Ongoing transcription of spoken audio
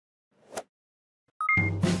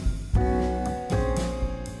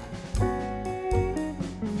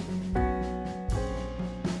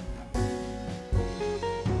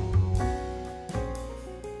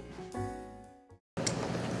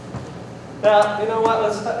Now, you know what,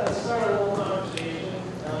 let's start a little conversation.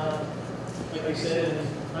 Like I said,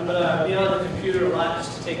 I'm going to be on the computer a lot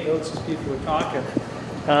just to take notes as people are talking.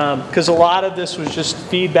 Because a lot of this was just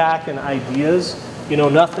feedback and ideas. You know,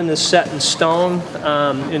 nothing is set in stone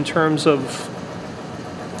in terms of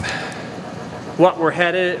what we're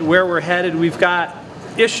headed, where we're headed. We've got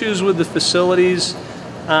issues with the facilities.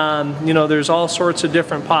 You know, there's all sorts of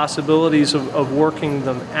different possibilities of working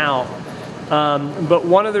them out. But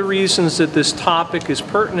one of the reasons that this topic is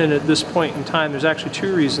pertinent at this point in time, there's actually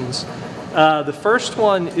two reasons. The first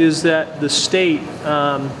one is that the state,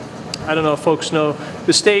 I don't know if folks know,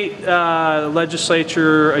 the state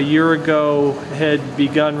legislature a year ago had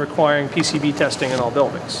begun requiring PCB testing in all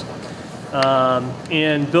buildings.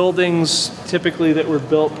 And buildings typically that were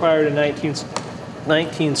built prior to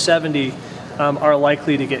 1970 are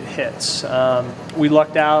likely to get hits. We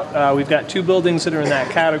lucked out, we've got two buildings that are in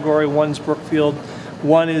that category. One's Brookfield,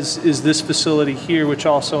 one is this facility here, which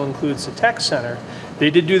also includes the tech center. They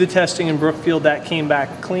did do the testing in Brookfield, that came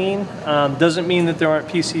back clean. Doesn't mean that there aren't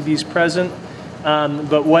PCBs present,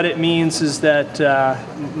 but what it means is that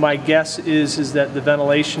my guess is that the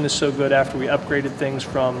ventilation is so good after we upgraded things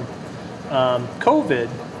from COVID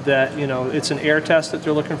that, you know, it's an air test that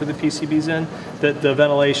they're looking for the PCBs in, that the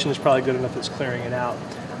ventilation is probably good enough it's clearing it out.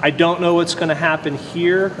 I don't know what's going to happen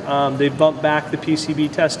here. They bumped back the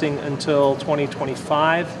PCB testing until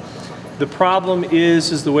 2025. The problem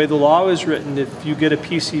is the way the law is written, if you get a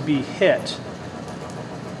PCB hit,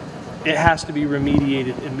 it has to be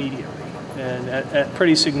remediated immediately, and at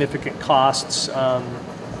pretty significant costs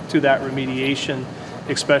to that remediation,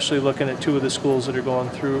 especially looking at two of the schools that are going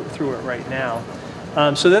through it right now.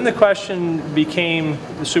 So then the question became,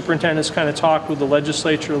 the superintendent's kind of talked with the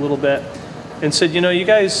legislature a little bit and said, you know, you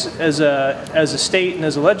guys as a state and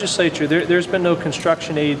as a legislature, there's been no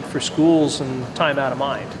construction aid for schools and time out of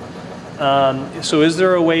mind. So is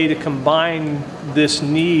there a way to combine this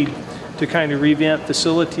need to kind of revamp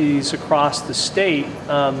facilities across the state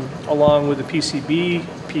along with the PCB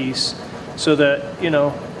piece so that, you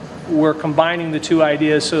know, we're combining the two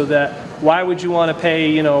ideas so that why would you want to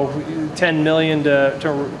pay, you know, $10 million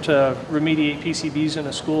to remediate PCBs in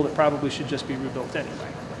a school that probably should just be rebuilt anyway?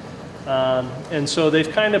 And so they've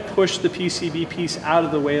kind of pushed the PCB piece out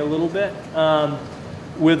of the way a little bit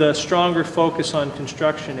with a stronger focus on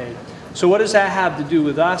construction aid. So what does that have to do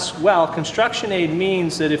with us? Well, construction aid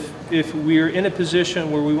means that if we're in a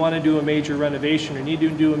position where we want to do a major renovation or need to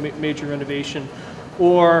do a major renovation,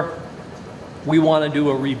 or we want to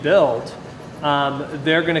do a rebuild,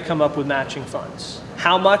 they're going to come up with matching funds.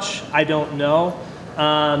 How much? I don't know.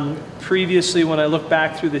 Previously, when I look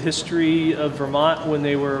back through the history of Vermont, when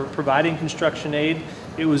they were providing construction aid,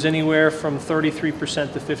 it was anywhere from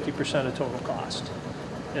 33% to 50% of total cost.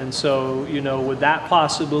 And so, you know, with that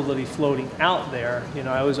possibility floating out there, you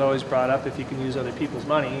know, I was always brought up, if you can use other people's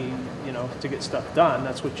money, you know, to get stuff done,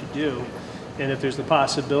 that's what you do. And if there's the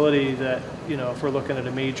possibility that, you know, if we're looking at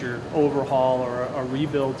a major overhaul or a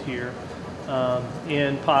rebuild here,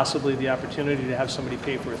 and possibly the opportunity to have somebody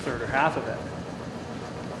pay for a third or half of it,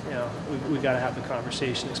 you know, we've got to have the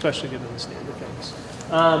conversation, especially given the state of things.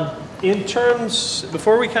 In terms,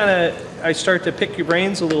 before we I start to pick your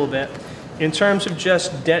brains a little bit, in terms of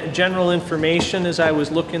just general information as I was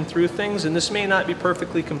looking through things, and this may not be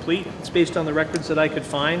perfectly complete, it's based on the records that I could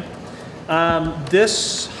find.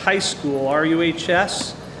 This high school,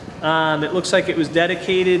 RUHS, it looks like it was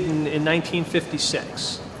dedicated in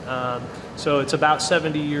 1956. So it's about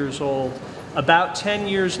 70 years old. About 10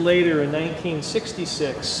 years later, in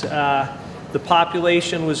 1966, the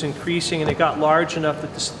population was increasing and it got large enough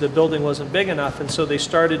that the building wasn't big enough, and so they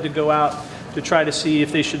started to go out to try to see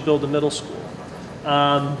if they should build a middle school.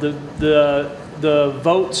 The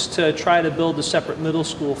votes to try to build a separate middle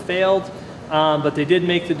school failed, but they did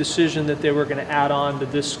make the decision that they were going to add on to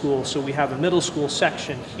this school. So we have a middle school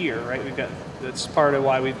section here, right? That's part of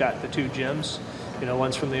why we've got the two gyms. You know,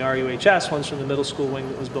 one's from the RUHS, one's from the middle school wing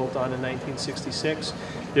that was built on in 1966.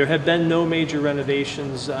 There have been no major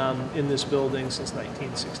renovations in this building since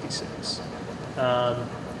 1966.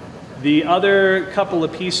 The other couple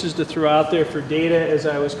of pieces to throw out there for data as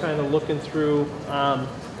I was kind of looking through,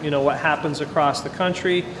 you know, what happens across the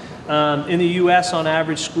country. In the U.S., on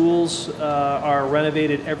average, schools are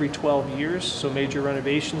renovated every 12 years, so major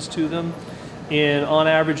renovations to them. And on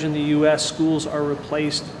average in the U.S., schools are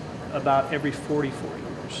replaced about every 44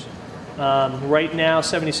 years. Right now,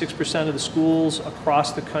 76% of the schools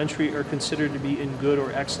across the country are considered to be in good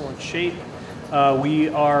or excellent shape. We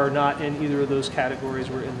are not in either of those categories.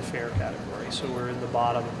 We're in the fair category, so we're in the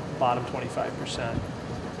bottom 25%.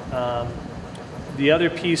 The other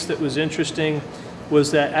piece that was interesting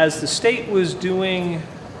was that as the state was doing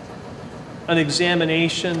an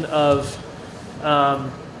examination of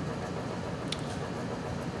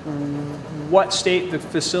what state the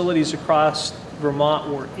facilities across Vermont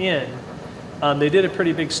were in, they did a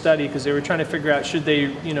pretty big study because they were trying to figure out, should they,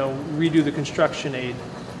 redo the construction aid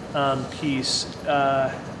piece.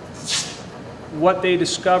 What they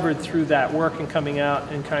discovered through that work and coming out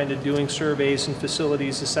and kind of doing surveys and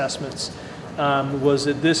facilities assessments was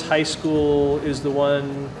that this high school is the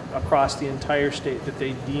one across the entire state that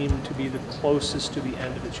they deemed to be the closest to the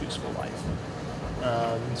end of its useful life.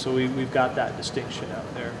 So we've got that distinction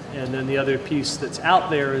out there. And then the other piece that's out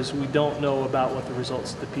there is we don't know about what the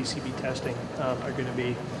results of the PCB testing are going to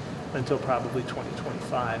be until probably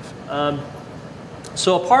 2025.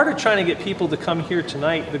 So a part of trying to get people to come here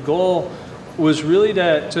tonight, the goal was really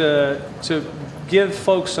to give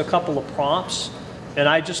folks a couple of prompts, and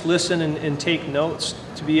I just listen and take notes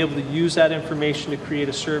to be able to use that information to create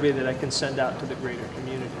a survey that I can send out to the greater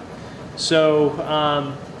community.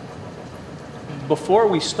 So before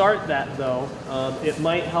we start that though, it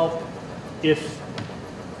might help if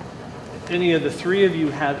any of the three of you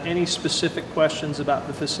have any specific questions about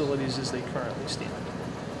the facilities as they currently stand.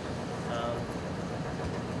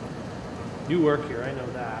 You work here, I know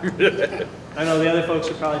that. I know the other folks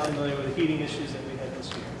are probably familiar with the heating issues that we had this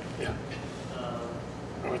year. Yeah.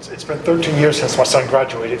 It's been 13 years since my son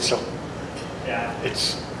graduated, so yeah, I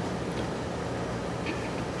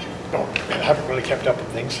haven't really kept up with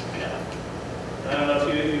things. Yeah. I don't know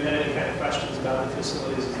if you had any kind of questions about the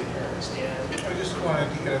facilities as they currently stand. I just wanted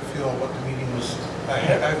to get a feel of what the meeting was.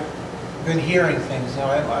 I've been hearing things. Now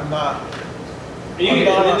I'm not. We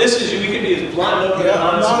can be as blunt and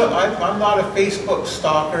I'm not a Facebook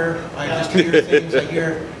stalker. I just hear things.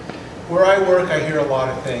 Where I work, I hear a lot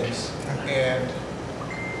of things, and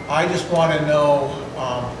I just want to know.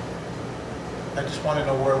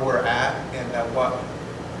 Where we're at and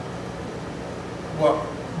what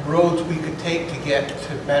roads we could take to get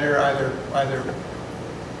to better either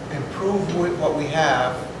improve what we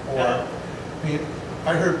have, or I mean,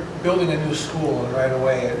 I heard building a new school, and right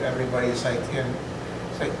away everybody's like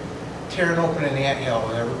tearing open an anthill,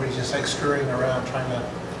 and everybody's just like scurrying around trying to.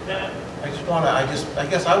 Yeah. I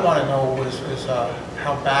guess I want to know is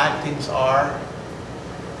how bad things are,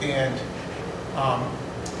 and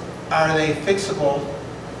are they fixable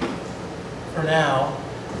for now?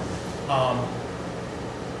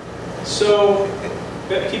 So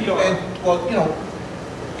keep going. And well,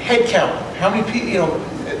 head count. How many people?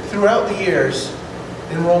 Throughout the years,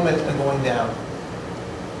 enrollment's been going down.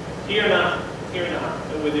 Here not,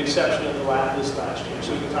 with the exception of this last year.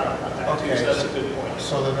 So we can talk about that too. So that's a good point.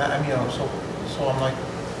 So then that, so I'm like,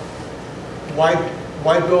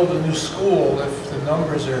 why build a new school if the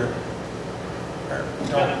numbers are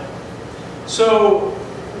Yeah. So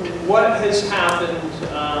what has happened?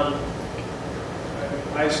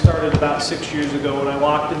 I started about 6 years ago when I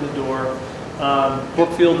walked in the door.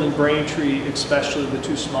 Brookfield and Braintree, especially the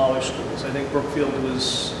two smaller schools. I think Brookfield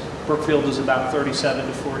was about 37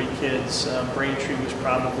 to 40 kids. Braintree was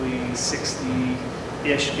probably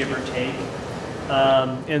 60-ish, give or take.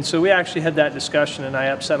 And so we actually had that discussion, and I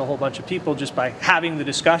upset a whole bunch of people just by having the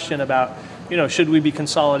discussion about, should we be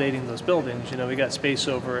consolidating those buildings? We got space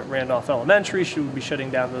over at Randolph Elementary. Should we be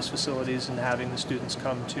shutting down those facilities and having the students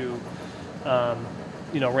come to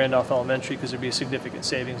Randolph Elementary, because there'd be a significant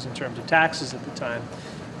savings in terms of taxes at the time.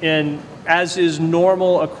 And as is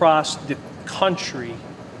normal across the country,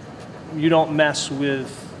 you don't mess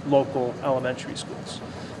with local elementary schools.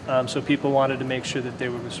 So people wanted to make sure that they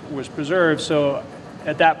was preserved. So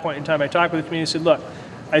at that point in time, I talked with the community and said, look,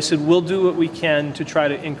 we'll do what we can to try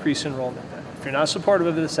to increase enrollment then. If you're not supportive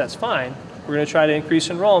of this, that's fine. We're going to try to increase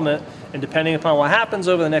enrollment, and depending upon what happens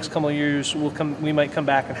over the next couple of years, we might come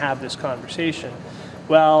back and have this conversation.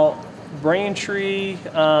 Well, Braintree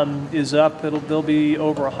is up. They'll be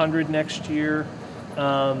over 100 next year.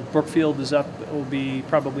 Brookfield is up. It will be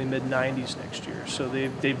probably mid-90s next year. So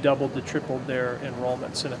they've doubled to tripled their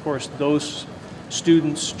enrollments, and of course those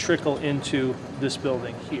students trickle into this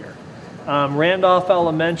building here. Randolph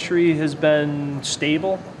Elementary has been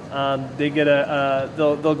stable. They get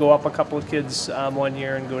they'll go up a couple of kids 1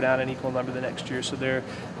 year and go down an equal number the next year. So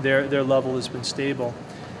their level has been stable.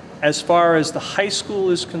 As far as the high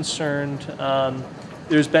school is concerned,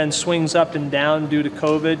 there's been swings up and down due to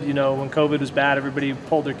COVID. When COVID was bad, everybody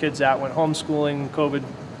pulled their kids out, went homeschooling. COVID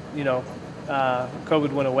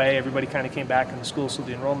went away. Everybody kind of came back in the school, so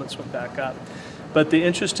the enrollments went back up. But the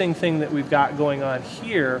interesting thing that we've got going on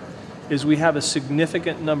here is we have a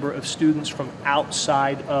significant number of students from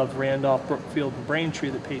outside of Randolph, Brookfield, and Braintree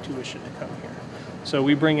that pay tuition to come here. So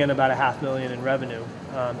we bring in about $500,000 in revenue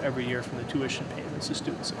every year from the tuition payments to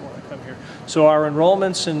students that want to come here. So our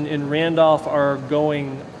enrollments in Randolph are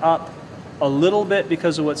going up a little bit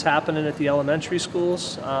because of what's happening at the elementary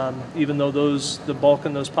schools, even though the bulk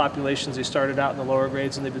in those populations, they started out in the lower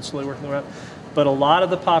grades and they've been slowly working their way up. But a lot of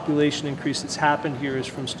the population increase that's happened here is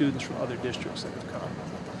from students from other districts that have come.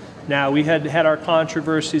 Now, we had our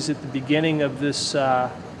controversies at the beginning of this,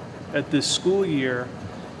 at this school year,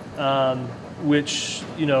 which,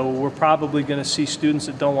 you know, we're probably going to see students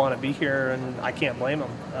that don't want to be here, and I can't blame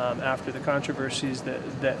them after the controversies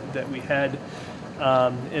that we had.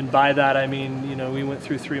 And by that, I mean, you know, we went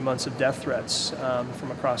through 3 months of death threats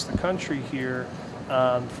from across the country here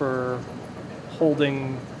for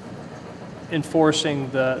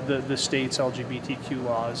enforcing the state's LGBTQ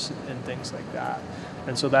laws and things like that.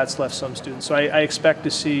 And so that's left some students. So I expect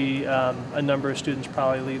to see a number of students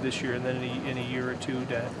probably leave this year, and then in a year or two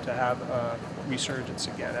to have a resurgence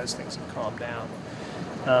again as things have calmed down.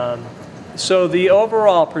 So the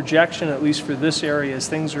overall projection, at least for this area, is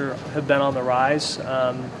things have been on the rise.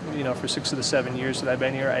 You know, for 6 of the 7 years that I've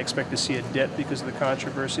been here, I expect to see a dip because of the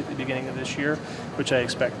controversy at the beginning of this year, which I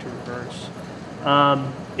expect to reverse.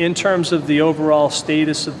 In terms of the overall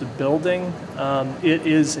status of the building, it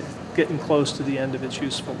is getting close to the end of its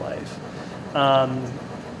useful life.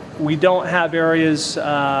 We don't have areas,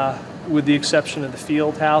 with the exception of the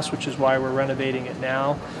field house, which is why we're renovating it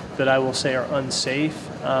now, that I will say are unsafe,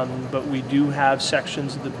 but we do have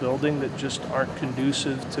sections of the building that just aren't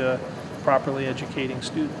conducive to properly educating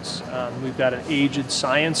students. We've got an aged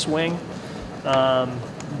science wing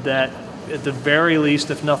that at the very least,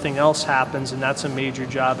 if nothing else happens, and that's a major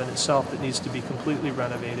job in itself that needs to be completely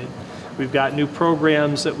renovated. We've got new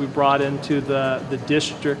programs that we brought into the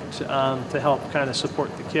district to help kind of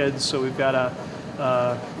support the kids. So we've got a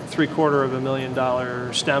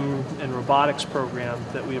 $750,000 STEM and robotics program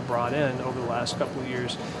that we have brought in over the last couple of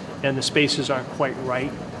years, and the spaces aren't quite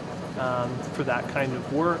right for that kind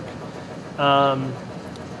of work.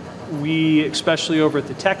 We, especially over at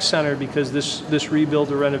the tech center, because this rebuild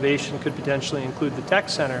or renovation could potentially include the tech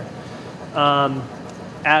center,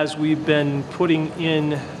 as we've been putting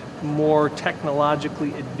in more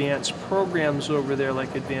technologically advanced programs over there,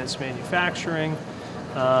 like advanced manufacturing,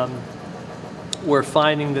 we're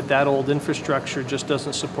finding that old infrastructure just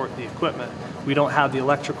doesn't support the equipment. We don't have the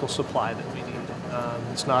electrical supply that we need.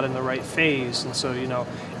 It's not in the right phase, and so, you know,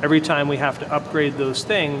 every time we have to upgrade those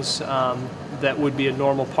things that would be a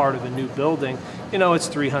normal part of a new building, you know, it's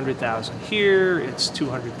 $300,000 here, it's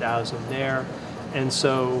 $200,000 there, and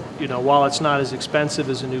so, you know, while it's not as expensive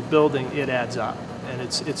as a new building, it adds up, and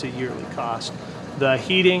it's a yearly cost. The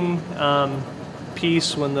heating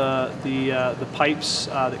piece, when the pipes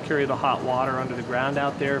that carry the hot water under the ground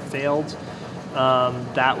out there failed,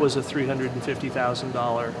 that was a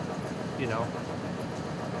 $350,000, you know,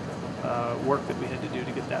 work that we had to do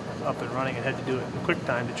to get that up and running, and had to do it in quick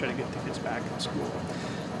time to try to get the kids back in school.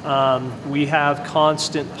 We have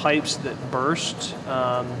constant pipes that burst,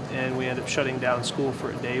 and we end up shutting down school for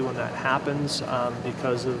a day when that happens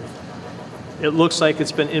because of, it looks like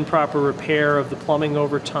it's been improper repair of the plumbing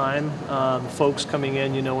over time. Folks coming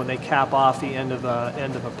in, you know, when they cap off the end of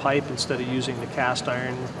a pipe, instead of using the cast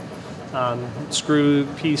iron screw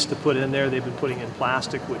piece to put in there, they've been putting in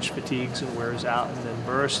plastic, which fatigues and wears out and then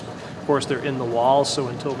bursts. Of course, they're in the walls, so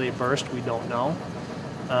until they burst, we don't know.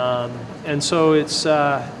 And so it's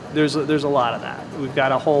there's a lot of that. We've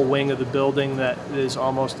got a whole wing of the building that is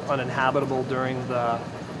almost uninhabitable during the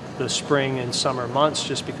spring and summer months,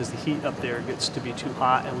 just because the heat up there gets to be too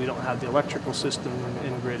hot, and we don't have the electrical system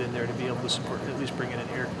and grid in there to be able to support, at least bring in an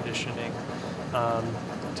air conditioning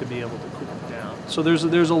to be able to cool it down. So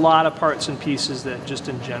there's a lot of parts and pieces that just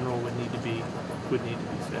in general would need to be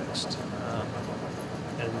fixed.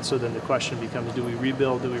 And so then the question becomes: do we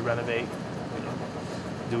rebuild? Do we renovate? You know,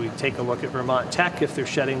 do we take a look at Vermont Tech if they're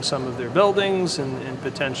shedding some of their buildings and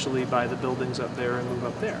potentially buy the buildings up there and move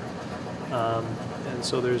up there? And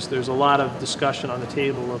so there's a lot of discussion on the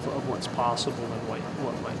table of what's possible and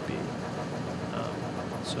what might be.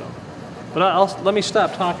 But let me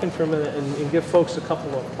stop talking for a minute and give folks a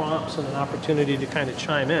couple of prompts and an opportunity to kind of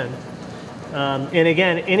chime in. And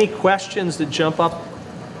again, any questions that jump up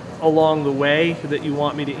along the way that you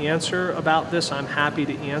want me to answer about this, I'm happy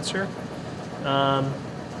to answer.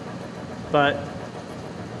 But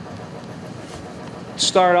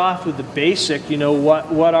start off with the basic, you know,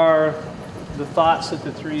 what are the thoughts that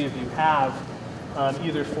the three of you have,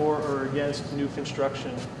 either for or against new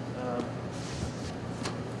construction?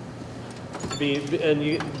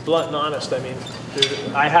 Blunt and honest, I mean,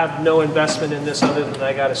 I have no investment in this other than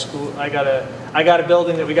I got a school, I got a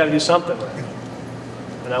building that we got to do something with.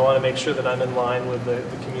 And I want to make sure that I'm in line with the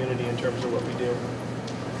community in terms of what we do.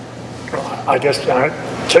 Well, I guess I'm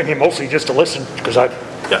sitting here mostly just to listen because I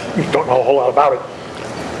don't know a whole lot about it.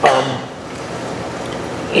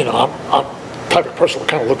 You know, I'm the type of person who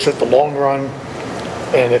kind of looks at the long run,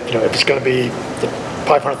 and if, you know, if it's going to be the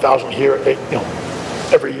 500,000 here, you know,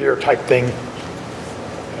 every year type thing,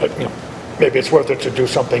 you know, maybe it's worth it to do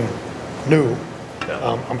something new.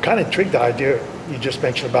 Yeah. I'm kind of intrigued the idea you just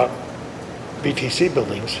mentioned about VTC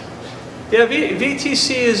buildings. Yeah,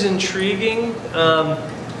 VTC is intriguing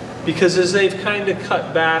because as they've kind of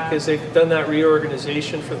cut back, as they've done that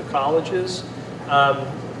reorganization for the colleges,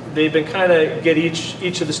 they've been kind of get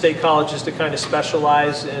each of the state colleges to kind of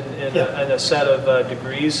specialize in a set of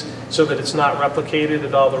degrees so that it's not replicated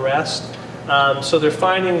at all the rest. So they're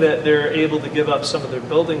finding that they're able to give up some of their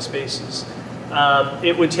building spaces.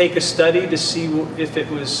 It would take a study to see if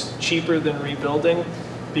it was cheaper than rebuilding,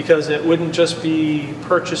 because it wouldn't just be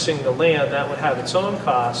purchasing the land, that would have its own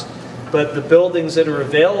cost, but the buildings that are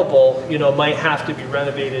available, you know, might have to be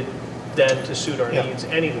renovated then to suit our needs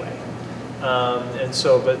anyway. And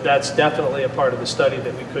so, but that's definitely a part of the study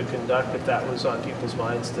that we could conduct if that was on people's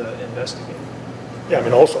minds to investigate. Yeah, I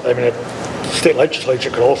mean, also, I mean, the state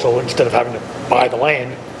legislature could also, instead of having to buy the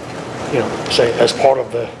land, you know, say as part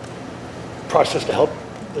of the process to help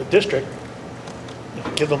the district, you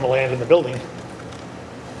know, give them the land and the building.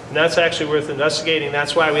 And that's actually worth investigating.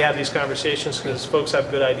 That's why we have these conversations, because folks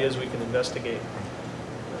have good ideas we can investigate.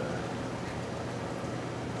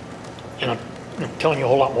 And I'm telling you a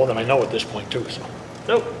whole lot more than I know at this point too. So.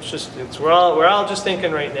 Nope, we're all just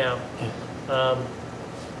thinking right now,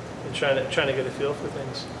 and trying to get a feel for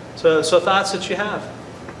things. So thoughts that you have?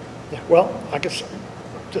 Yeah. Well, I guess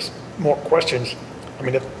just more questions. I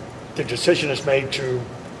mean, if the decision is made to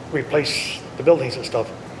replace the buildings and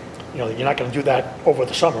stuff, you know, you're not going to do that over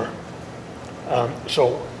the summer.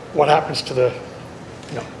 So what happens to the,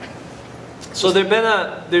 you know? So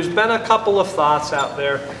there's been a couple of thoughts out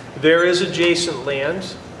there. There is adjacent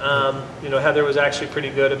land. You know, Heather was actually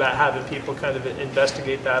pretty good about having people kind of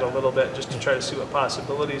investigate that a little bit just to try to see what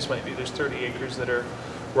possibilities might be. There's 30 acres that are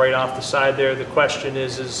right off the side there. The question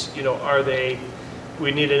is, you know,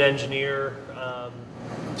 we need an engineer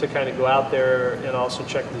to kind of go out there and also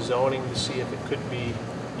check the zoning to see if it could be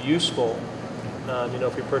useful, you know,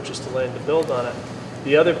 if we purchase the land to build on it.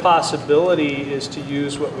 The other possibility is to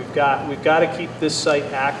use what we've got. We've got to keep this site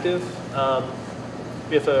active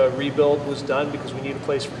if a rebuild was done, because we need a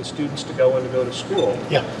place for the students to go and to go to school.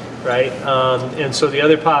 Yeah. Right? And so the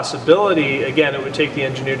other possibility, again, it would take the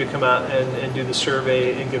engineer to come out and do the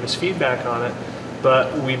survey and give us feedback on it,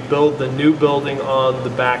 but we build the new building on the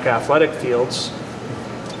back athletic fields.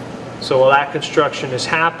 So while that construction is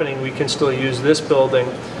happening, we can still use this building.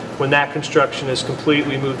 When that construction is complete,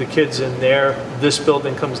 we move the kids in there. This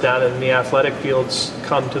building comes down and the athletic fields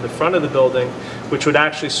come to the front of the building, which would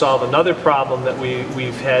actually solve another problem that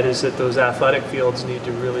we've had, is that those athletic fields need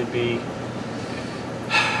to really be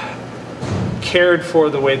cared for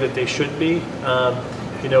the way that they should be.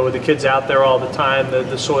 You know, with the kids out there all the time,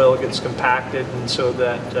 the soil gets compacted, and so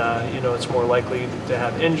that, you know, it's more likely to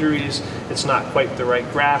have injuries. It's not quite the right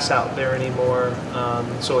grass out there anymore,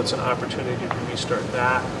 so it's an opportunity to restart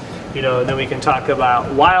that. You know, and then we can talk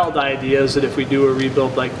about wild ideas that if we do a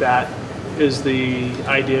rebuild like that, the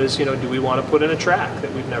idea is, you know, do we want to put in a track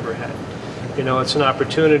that we've never had? You know, it's an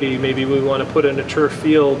opportunity. Maybe we want to put in a turf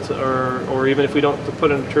field, or even if we don't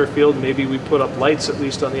put in a turf field, maybe we put up lights at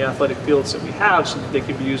least on the athletic fields that we have so that they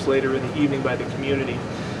can be used later in the evening by the community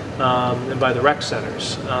and by the rec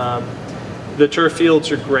centers. The turf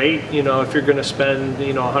fields are great. You know, if you're going to spend,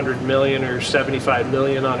 you know, 100 million or 75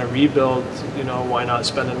 million on a rebuild, you know, why not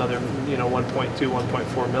spend another, you know, 1.2,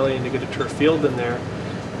 1.4 million to get a turf field in there?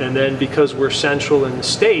 And then because we're central in the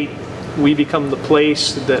state, we become the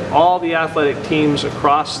place that all the athletic teams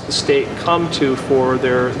across the state come to for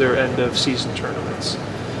their end of season tournaments,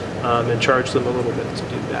 and charge them a little bit to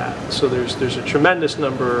do that. So there's a tremendous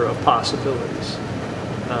number of possibilities.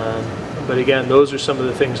 But again, those are some of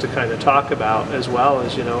the things to kind of talk about, as well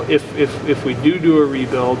as, you know, if we do a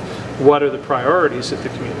rebuild, what are the priorities that the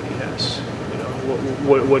community has? You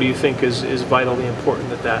know, what do you think is vitally important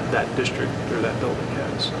that district or that building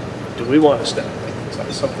has? Do we want to step in? Is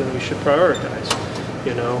that something we should prioritize?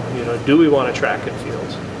 You know, do we want a track and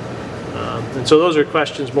field? And so those are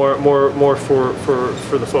questions more for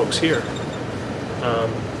the folks here.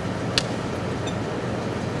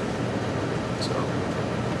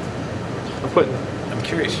 I'm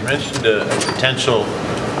curious, you mentioned a potential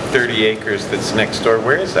 30 acres that's next door.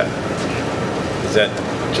 Where is that? Is that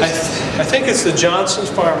just... I think it's the Johnson's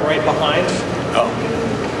farm right behind. Oh.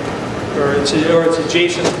 or it's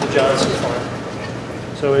adjacent to the Johnson Farm.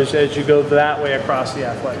 So as you go that way across the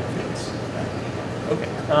athletic fields. Okay.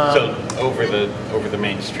 So over the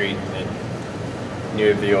main street and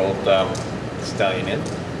near the old Stallion Inn?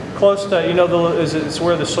 Close to, you know, it's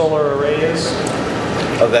where the solar array is?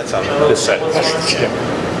 Oh, that's on this side.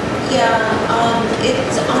 Yeah,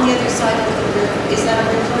 it's on the other side of the river. Is that a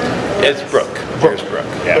river? It's Brook. There's Brook.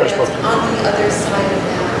 Yeah. There's Brook. It's on the other side of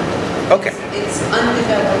that. Okay. It's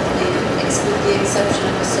undeveloped land, with the exception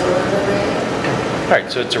of a solar array. All right,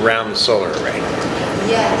 so it's around the solar array.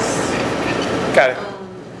 Yes. Got it.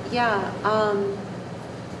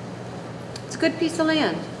 It's a good piece of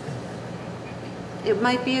land. It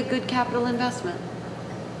might be a good capital investment.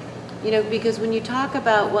 You know, because when you talk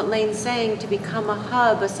about what Lane's saying, to become a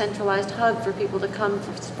hub, a centralized hub for people to come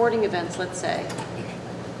for sporting events, let's say,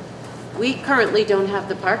 we currently don't have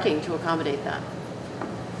the parking to accommodate that.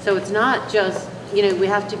 So it's not just, you know, we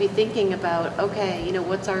have to be thinking about, okay, you know,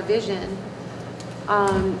 what's our vision?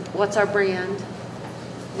 What's our brand?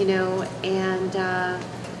 You know, and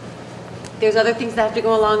there's other things that have to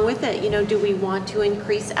go along with it. You know, do we want to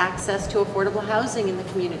increase access to affordable housing in the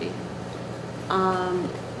community?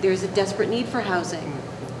 There's a desperate need for housing.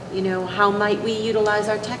 You know, how might we utilize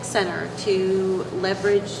our tech center to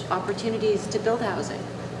leverage opportunities to build housing?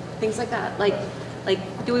 Things like that. Like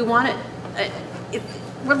do we want it?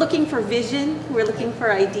 We're looking for vision. We're looking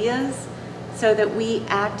for ideas so that we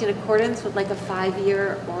act in accordance with like a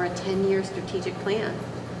 5-year or a 10-year strategic plan.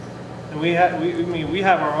 And we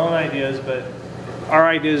have our own ideas, but our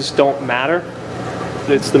ideas don't matter.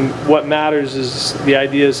 What matters is the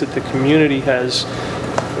ideas that the community has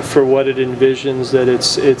for what it envisions that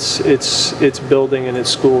its building and its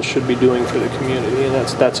school should be doing for the community, and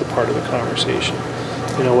that's a part of the conversation.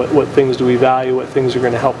 You know, what things do we value? What things are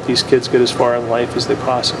going to help these kids get as far in life as they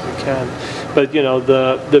possibly can? But you know,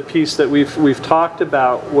 the piece that we've talked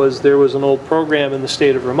about was there was an old program in the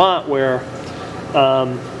state of Vermont where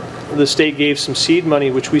the state gave some seed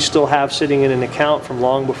money, which we still have sitting in an account from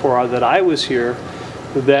long before that I was here,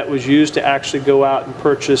 that was used to actually go out and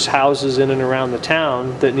purchase houses in and around the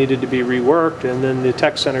town that needed to be reworked, and then the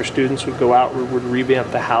tech center students would go out, would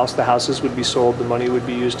revamp the house, the houses would be sold, the money would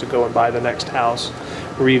be used to go and buy the next house,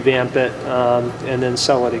 revamp it, and then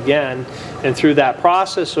sell it again. And through that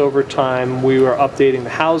process over time, we were updating the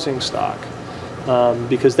housing stock.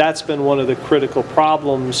 Because that's been one of the critical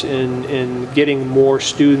problems in getting more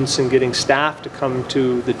students and getting staff to come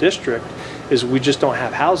to the district, is we just don't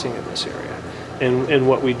have housing in this area. And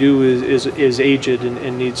what we do is aged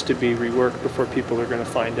and needs to be reworked before people are going to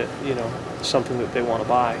find it, you know, something that they want to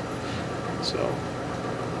buy. So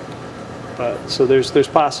there's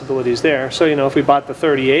possibilities there. So, you know, if we bought the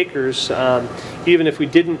 30 acres, even if we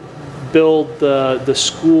didn't build the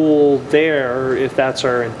school there, if that's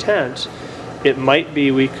our intent, it might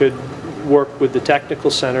be we could work with the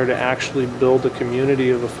technical center to actually build a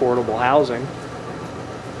community of affordable housing.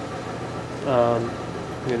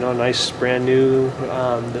 You know, nice, brand new,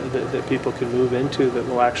 that people can move into, that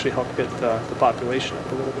will actually help get the population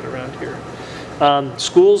up a little bit around here.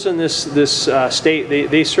 Schools in this state,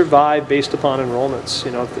 they survive based upon enrollments.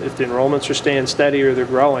 You know, if the enrollments are staying steady or they're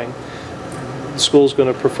growing, the school's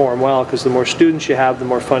going to perform well, because the more students you have, the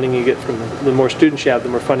more funding you get from the more students you have, the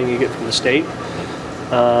more funding you get from the state.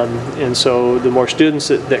 And so the more students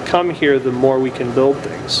that come here, the more we can build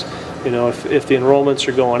things. You know, if the enrollments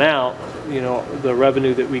are going out, you know, the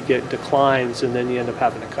revenue that we get declines, and then you end up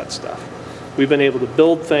having to cut stuff. We've been able to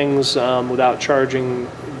build things without charging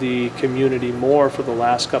the community more for the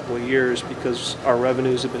last couple of years, because our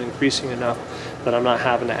revenues have been increasing enough that I'm not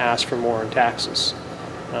having to ask for more in taxes.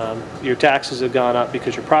 Your taxes have gone up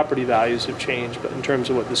because your property values have changed, but in terms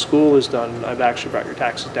of what the school has done, I've actually brought your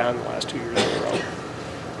taxes down the last 2 years in a row,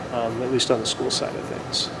 at least on the school side of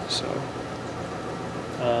things. So.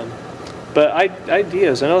 But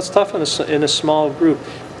ideas, I know it's tough in a small group.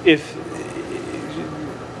 If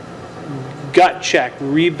gut check,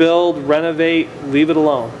 rebuild, renovate, leave it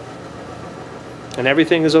alone. And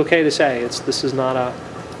everything is okay to say. This is not a...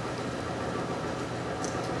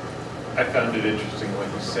 I found it interesting what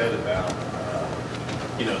you said about,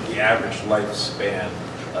 you know, the average lifespan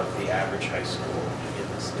of the average high school in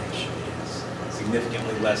this nation is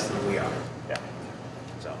significantly less than we are. Yeah.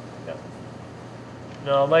 So. Yeah.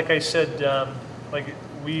 No, like I said,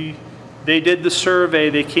 they did the survey,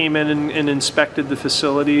 they came in and inspected the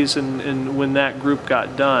facilities, and when that group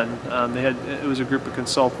got done, it was a group of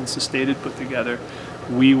consultants the state had put together.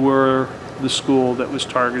 We were the school that was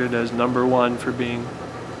targeted as #1 for being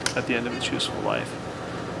at the end of its useful life.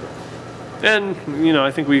 And, you know,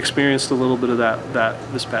 I think we experienced a little bit of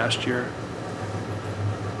that this past year.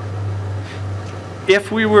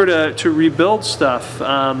 if we were to rebuild stuff,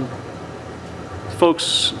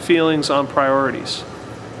 folks' feelings on priorities.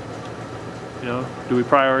 You know, do we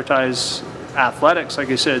prioritize athletics? Like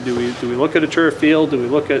I said, do we look at a turf field? Do we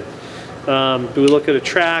look at a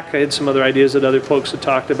track? I had some other ideas that other folks had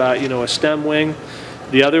talked about. You know, a STEM wing.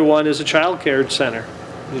 The other one is a child care center.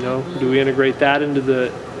 You know, do we integrate that into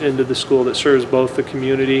the school that serves both the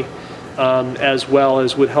community as well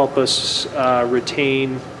as would help us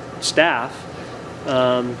retain staff?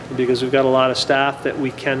 Because we've got a lot of staff that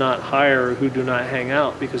we cannot hire who do not hang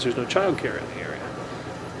out because there's no child care in the area.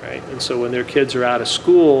 Right? And so when their kids are out of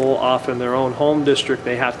school, off in their own home district,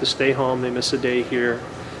 they have to stay home, they miss a day here.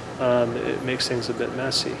 It makes things a bit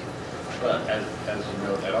messy. But as you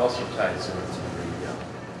know, that also ties into the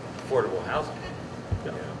affordable housing.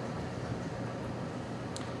 Yeah.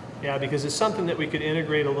 Yeah, because it's something that we could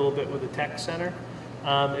integrate a little bit with the tech center.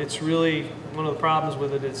 It's really, one of the problems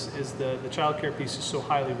with it is the child care piece is so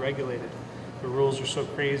highly regulated. The rules are so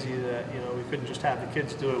crazy that, you know, we couldn't just have the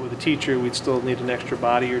kids do it with a teacher. We'd still need an extra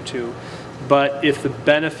body or two. But if the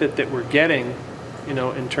benefit that we're getting, you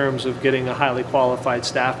know, in terms of getting a highly qualified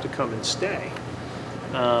staff to come and stay,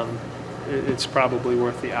 it's probably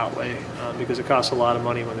worth the outlay because it costs a lot of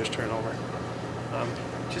money when there's turnover.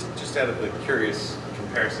 Just out of the curious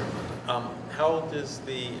comparison, how old is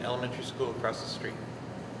the elementary school across the street?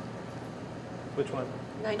 Which one?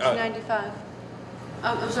 1995.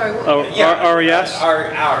 I'm sorry. Oh, Yeah, RES?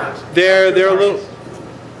 Ours. They're a little.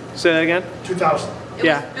 Say that again. 2000. It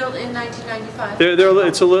Yeah. was built in 1995.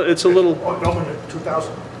 It's a little. Oh, no, in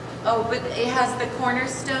 2000. Oh, but it has the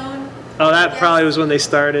cornerstone. Oh, that Yes. probably was when they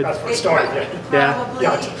started. That's when it started, yeah. Probably.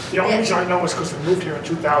 Yeah, the only reason I know is because we moved here in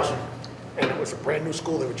 2000, and it was a brand-new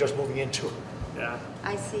school they were just moving into. Yeah.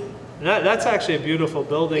 I see. That's actually a beautiful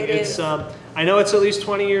building. It It's is. I know it's at least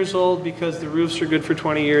 20 years old because the roofs are good for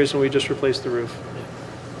 20 years and we just replaced the roof.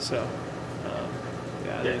 So,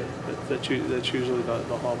 yeah, that's usually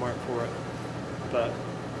the hallmark for it. But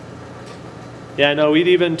yeah, no, we'd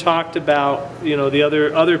even talked about, you know, the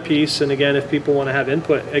other piece, and again, if people want to have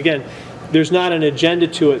input, again, there's not an agenda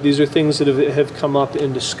to it. These are things that have come up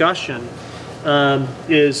in discussion.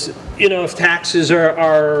 Is, you know, if taxes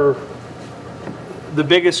are the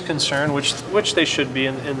biggest concern, which they should be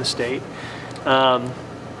in the state,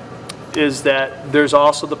 is that there's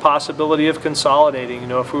also the possibility of consolidating. You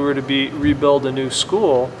know, if we were to rebuild a new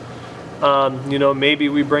school, you know, maybe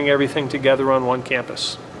we bring everything together on one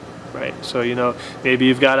campus, right? So, you know, maybe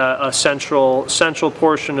you've got a central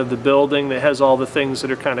portion of the building that has all the things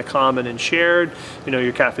that are kind of common and shared. You know,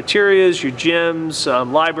 your cafeterias, your gyms,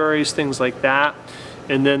 libraries, things like that.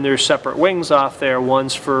 And then there's separate wings off there.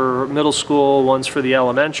 One's for middle school, one's for the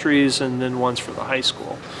elementaries, and then one's for the high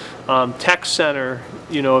school. Tech center,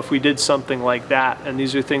 you know, if we did something like that, and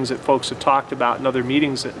these are things that folks have talked about in other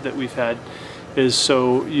meetings that we've had, is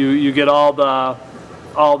so you get all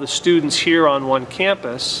the students here on one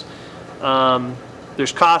campus.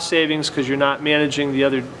 There's cost savings because you're not managing the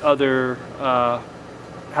other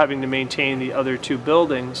having to maintain the other two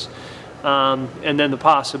buildings. And then the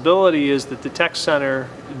possibility is that the tech center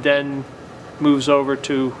then moves over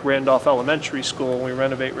to Randolph Elementary School, and we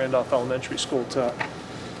renovate Randolph Elementary School to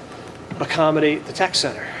accommodate the tech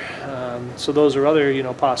center. So those are other, you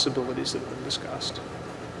know, possibilities that have been discussed.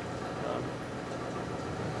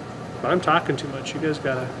 But I'm talking too much. You guys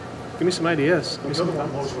gotta give me some ideas. Give me The some other one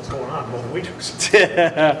thoughts. knows what's going on more than we do.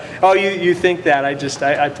 Oh, you think that?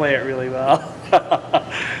 I play it really well.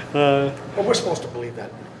 Well, we're supposed to believe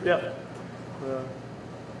that. Yep.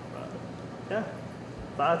 Yeah.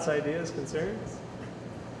 Thoughts, ideas, concerns?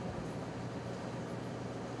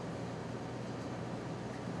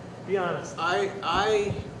 Be honest.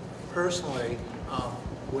 I personally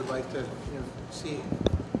would like to, you know, see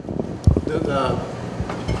the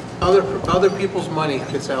other people's money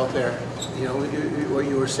gets out there. You know, what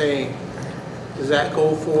you were saying. Does that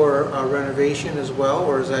go for renovation as well,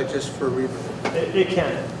 or is that just for rebuild? It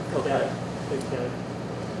can. Okay. Yeah, it can.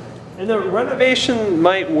 And the renovation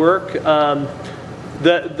might work.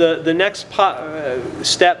 The next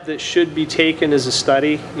step that should be taken is a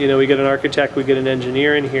study. You know, we get an architect, we get an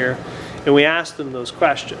engineer in here, and we ask them those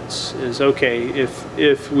questions. Is, okay,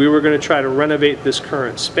 if we were going to try to renovate this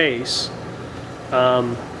current space,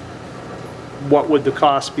 what would the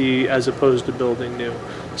cost be as opposed to building new?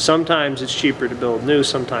 Sometimes it's cheaper to build new,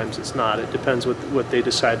 sometimes it's not. It depends what they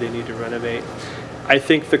decide they need to renovate. I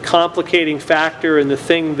think the complicating factor and the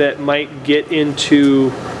thing that might get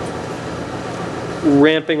into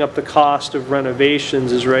ramping up the cost of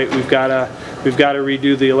renovations is, right, we've got to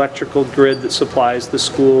redo the electrical grid that supplies the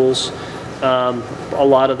schools. A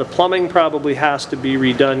lot of the plumbing probably has to be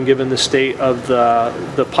redone given the state of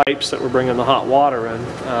the pipes that we're bringing the hot water in,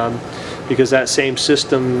 because that same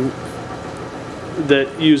system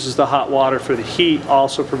that uses the hot water for the heat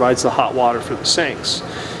also provides the hot water for the sinks.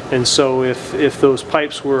 And so if those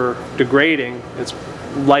pipes were degrading, it's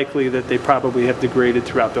likely that they probably have degraded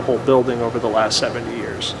throughout the whole building over the last 70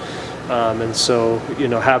 years. And so, you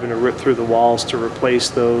know, having to rip through the walls to replace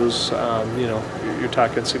those, you know, you're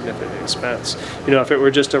talking significant expense. You know, if it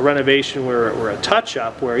were just a renovation where it were a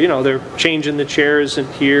touch-up, where, you know, they're changing the chairs in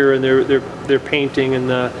here and they're painting and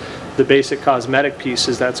the basic cosmetic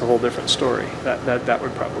pieces, that's a whole different story. That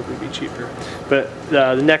would probably be cheaper. But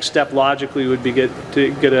the next step logically would be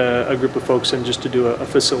to get a group of folks in just to do a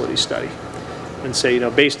facility study and say, you know,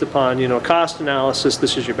 based upon, you know, a cost analysis,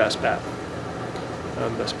 this is your best bet.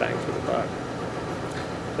 Best bang for the buck.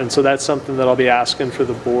 And so that's something that I'll be asking for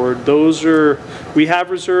the board. We have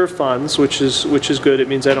reserve funds, which is good. It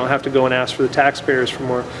means I don't have to go and ask for the taxpayers for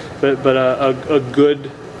more, but a good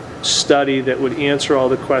study that would answer all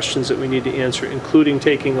the questions that we need to answer, including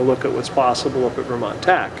taking a look at what's possible up at Vermont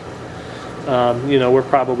Tech. You know, we're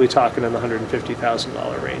probably talking in the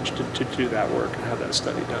 $150,000 range to do that work and have that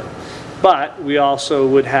study done. But we also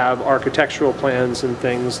would have architectural plans and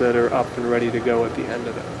things that are up and ready to go at the end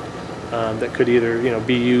of it. That could either, you know,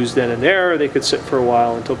 be used then and there, or they could sit for a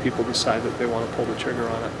while until people decide that they want to pull the trigger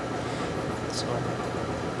on it. So,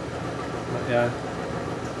 yeah.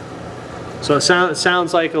 So it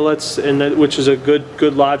sounds like which is a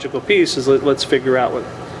good logical piece, is let's figure out what,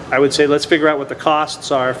 I would say let's figure out what the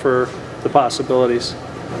costs are for the possibilities.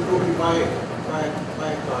 You buy a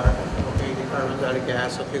car, okay, the car runs out of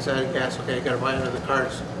gas, okay, it's out of gas, okay, you gotta buy another car.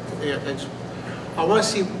 Yeah, I want to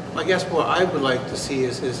see, I guess what I would like to see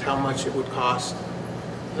is how much it would cost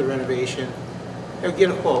the renovation.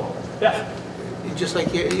 Get a quote. Yeah. Just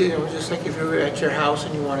like, you know, just like if you're at your house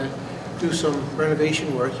and you want to do some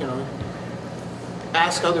renovation work, you know,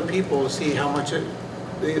 ask other people to see how much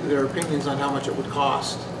their opinions on how much it would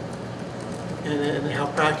cost, and how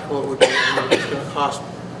practical it would be. It's going to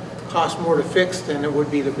cost more to fix than it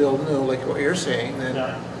would be to build new, like what you're saying. Then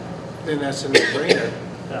that's a no-brainer.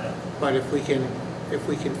 Yeah. But if we can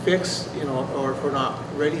fix, you know, or if we're not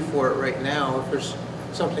ready for it right now, if there's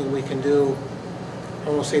something we can do, I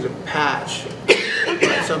won't say to patch,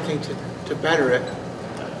 but something to better it.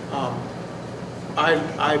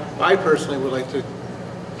 I personally would like to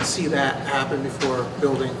see that happen before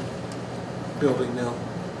building new.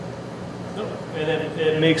 And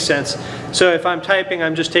it makes sense. So if I'm typing,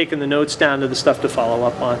 I'm just taking the notes down to the stuff to follow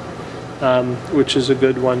up on, which is a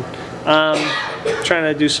good one.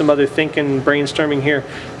 Trying to do some other thinking, brainstorming here.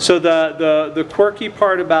 So the quirky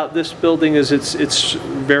part about this building is it's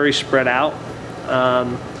very spread out,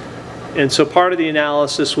 and so part of the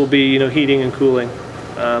analysis will be, you know, heating and cooling.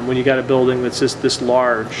 When you got a building that's this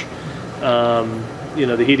large, you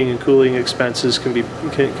know, the heating and cooling expenses can be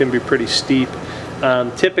pretty steep.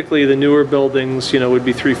 Typically, the newer buildings, you know, would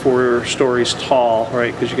be 3-4 stories tall,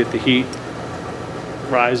 right? Because you get the heat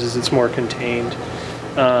rises, it's more contained.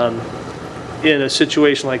 In a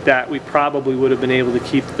situation like that, we probably would have been able to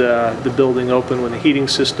keep the building open when the heating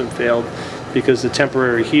system failed, because the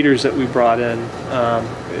temporary heaters that we brought in,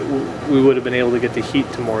 we would have been able to get the heat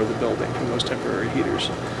to more of the building from those temporary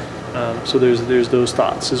heaters. So there's those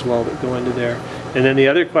thoughts as well that go into there. And then the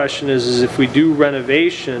other question is if we do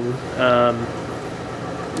renovation,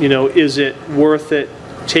 you know, is it worth it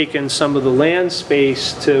taking some of the land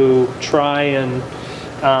space to try and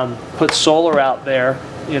put solar out there,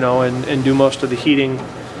 you know, and do most of the heating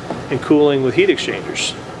and cooling with heat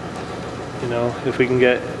exchangers? You know, if we can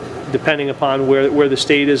get, depending upon where the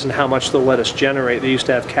state is and how much they'll let us generate. They used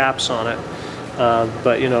to have caps on it.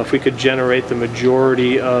 But, you know, if we could generate the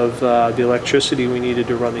majority of the electricity we needed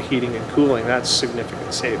to run the heating and cooling, that's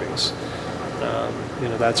significant savings. You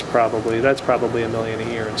know, that's probably $1 million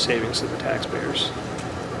a year in savings to the taxpayers.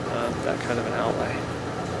 That kind of an outlay.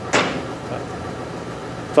 But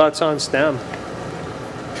thoughts on STEM?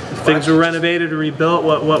 If things were renovated or rebuilt,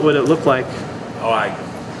 what would it look like? Oh, I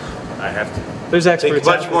have to. There's experts.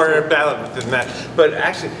 Think much more about it than that. But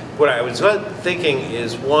actually, what I was thinking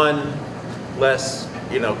is one less,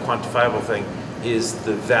 you know, quantifiable thing is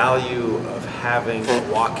the value of having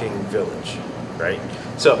a walking village, right?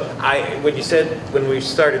 So when we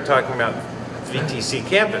started talking about VTC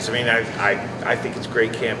campus, I mean, I think it's a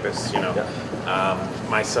great campus, you know.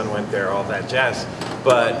 My son went there, all that jazz.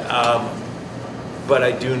 But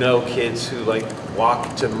I do know kids who like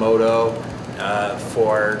walk to Moto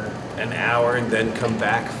for an hour and then come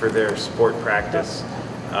back for their sport practice.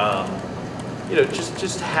 You know,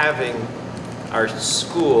 just having our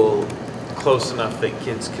school close enough that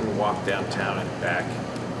kids can walk downtown and back.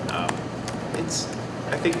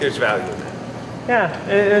 I think there's value in that. Yeah,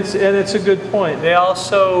 and it's a good point. They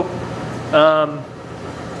also,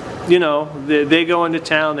 you know, they go into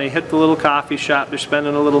town, they hit the little coffee shop, they're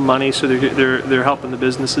spending a little money, so they're helping the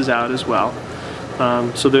businesses out as well.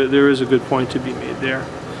 So there is a good point to be made there.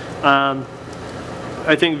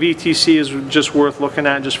 I think VTC is just worth looking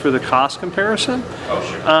at just for the cost comparison. Oh,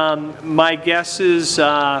 sure. My guess is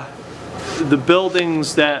the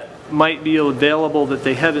buildings that might be available that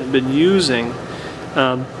they haven't been using,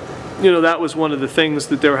 you know, that was one of the things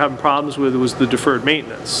that they were having problems with, was the deferred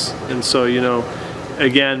maintenance. And so, you know,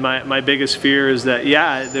 again, my biggest fear is that,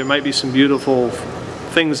 yeah, there might be some beautiful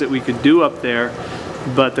things that we could do up there,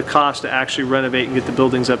 but the cost to actually renovate and get the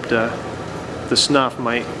buildings up to the snuff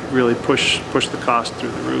might really push the cost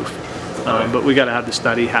through the roof. But we got to have the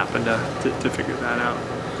study happen to figure that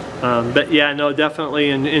out. But yeah, no, definitely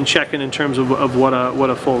in checking in terms of what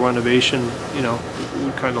a full renovation, you know,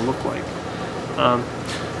 would kind of look like.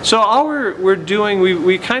 So all we're doing,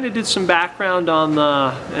 we kind of did some background on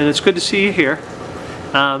the, and it's good to see you here,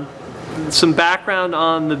 some background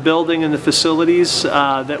on the building and the facilities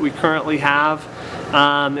that we currently have.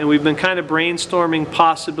 And we've been kind of brainstorming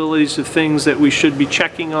possibilities of things that we should be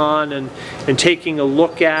checking on and taking a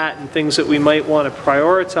look at, and things that we might want to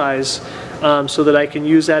prioritize, so that I can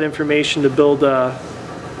use that information to build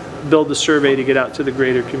the survey to get out to the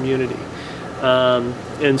greater community.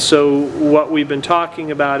 And so what we've been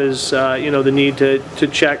talking about is, you know, the need to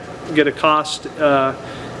get a cost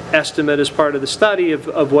estimate as part of the study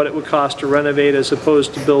of what it would cost to renovate as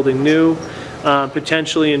opposed to building new.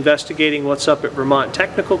 Potentially investigating what's up at Vermont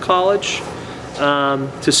Technical College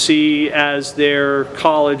to see, as their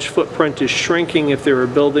college footprint is shrinking, if there are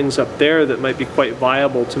buildings up there that might be quite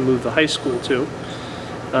viable to move the high school to.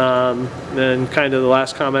 And kind of the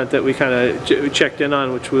last comment that we kind of checked in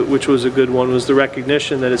on, which was a good one, was the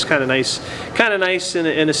recognition that it's kind of nice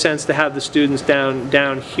in a sense to have the students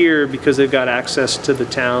down here because they've got access to the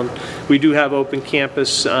town. We do have open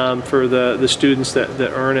campus for the students that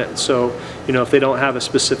earn it. So, you know, if they don't have a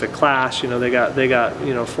specific class, you know, they got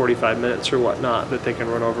you know 45 minutes or whatnot that they can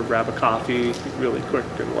run over, grab a coffee really quick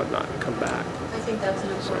and whatnot, and come back. I think that's an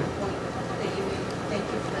important point that you made. Thank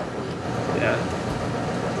you for that point. Yeah.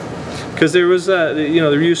 Because there was, you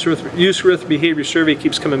know, the use worth behavior survey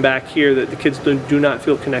keeps coming back here that the kids do not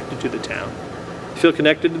feel connected to the town. They feel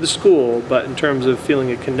connected to the school, but in terms of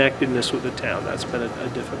feeling a connectedness with the town, that's been a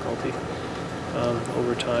difficulty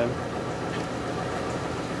over time.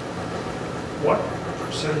 What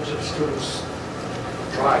percentage of students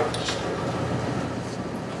drive to school?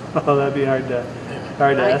 Oh, that'd be hard to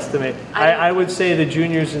estimate. I would say the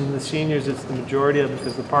juniors and the seniors, it's the majority of it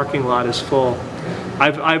because the parking lot is full.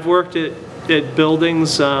 I've worked at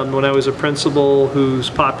buildings when I was a principal whose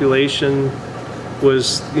population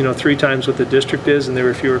was, you know, 3 times what the district is, and there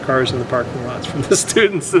were fewer cars in the parking lots from the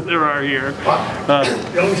students than there are here.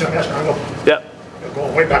 The only reason I'm asking, I know, Yep.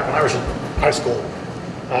 going way back when I was in high school,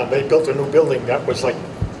 they built a new building that was like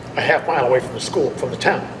a half mile away from the school, from the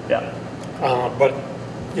town. Yeah. But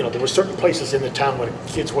you know, there were certain places in the town where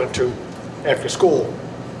kids went to after school,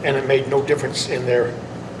 and it made no difference in their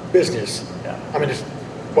business. Yeah. I mean,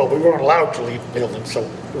 well, we weren't allowed to leave the building, so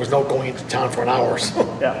there was no going into town for an hour.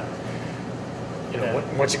 So, Yeah. you know,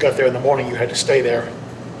 once you got there in the morning, you had to stay there.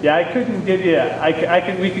 Yeah, I couldn't get.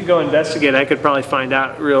 Yeah, we could go investigate. I could probably find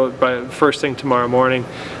out by first thing tomorrow morning.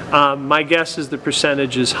 My guess is the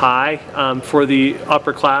percentage is high for the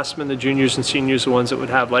upperclassmen, the juniors and seniors, the ones that would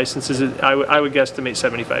have licenses. I would guesstimate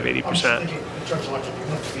 75–80%. I'm just thinking in terms of like if you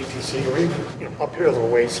went to VTC or even, you know, up here a little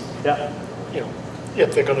ways. Yeah. You know,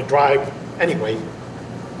 if they're going to drive anyway,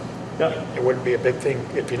 Yeah. it wouldn't be a big thing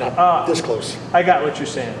if you're not this close. I got what you're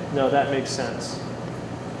saying. No, that makes sense.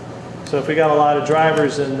 So if we got a lot of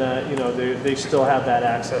drivers, and you know, they still have that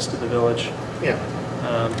access to the village. Yeah.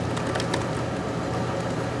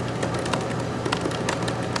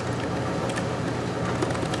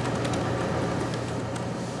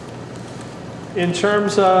 In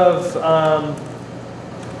terms of,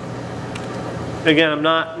 again, I'm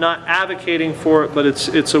not advocating for it, but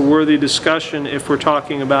it's a worthy discussion if we're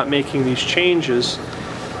talking about making these changes.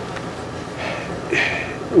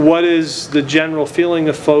 What is the general feeling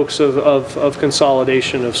of folks of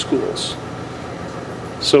consolidation of schools?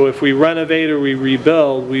 So if we renovate or we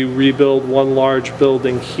rebuild one large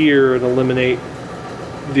building here and eliminate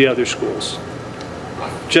the other schools.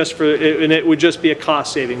 Just for, and it would just be a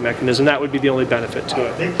cost-saving mechanism. That would be the only benefit to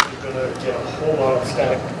it. I think you're going to get a whole lot of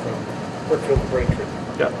static from Brookfield and Braintree.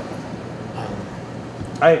 Yeah.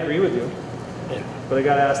 I agree with you, Yeah. but I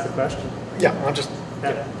got to ask the question. Yeah, I'm just,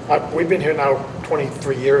 We've been here now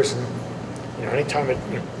 23 years, and, you know, anytime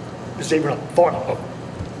there's even a thought of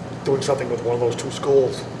doing something with one of those two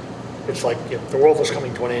schools, it's like, you know, the world is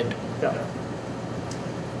coming to an end. Yeah.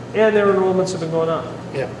 And their enrollments have been going up.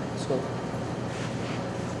 Yeah. So.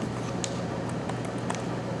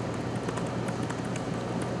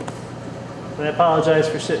 And I apologize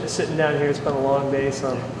for sitting down here. It's been a long day,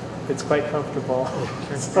 so it's quite comfortable.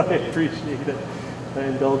 So I appreciate it.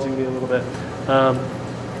 Indulging me a little bit.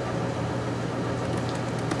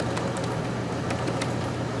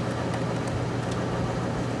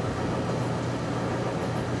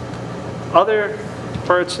 Other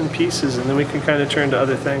parts and pieces, and then we can kind of turn to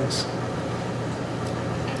other things.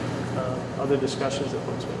 Other discussions that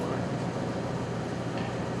folks may want.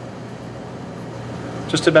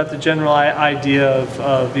 Just about the general idea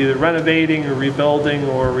of either renovating or rebuilding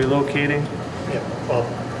or relocating. Yeah, well,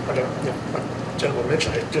 like the gentleman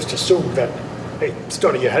mentioned, I just assumed that, hey,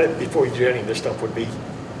 study ahead before you do any of this stuff would be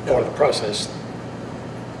part of the process.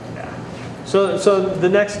 So the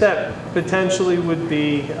next step potentially would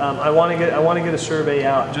be I want to get a survey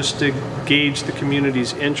out just to gauge the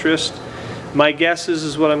community's interest. My guess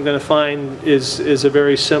is what I'm going to find is a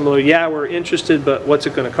very similar. Yeah, we're interested, but what's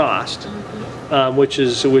it going to cost? Which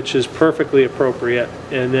is perfectly appropriate,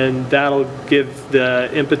 and then that'll give the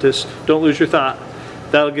impetus. Don't lose your thought.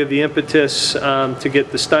 That'll give the impetus to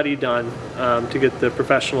get the study done, to get the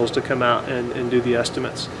professionals to come out and do the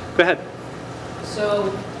estimates. Go ahead.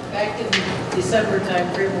 So back in December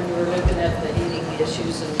timeframe, when we were looking at the heating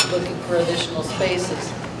issues and looking for additional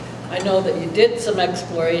spaces, I know that you did some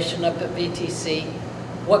exploration up at VTC.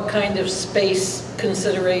 What kind of space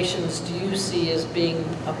considerations do you see as being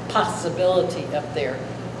a possibility up there?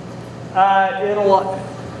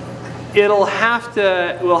 We'll have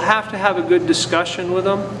to have a good discussion with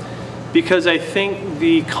them, because I think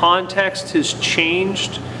the context has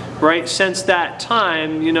changed. Right, since that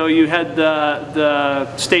time, you know, you had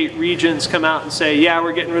the state regents come out and say, yeah,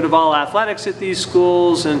 we're getting rid of all athletics at these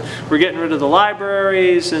schools, and we're getting rid of the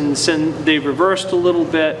libraries, and they've reversed a little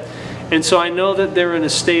bit. And so I know that they're in a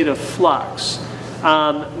state of flux.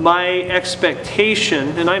 My expectation,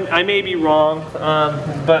 and I may be wrong,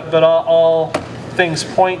 but all things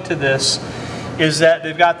point to this, is that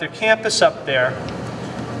they've got their campus up there.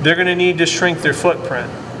 They're going to need to shrink their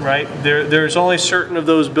footprint. Right? There's only certain of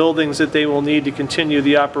those buildings that they will need to continue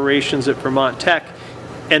the operations at Vermont Tech,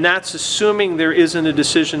 and that's assuming there isn't a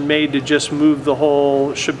decision made to just move the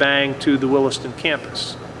whole shebang to the Williston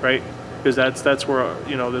campus, right? Because that's where,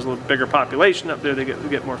 you know, there's a little bigger population up there. They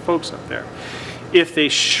get more folks up there. If they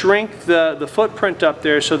shrink the footprint up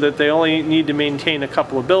there so that they only need to maintain a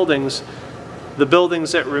couple of buildings, the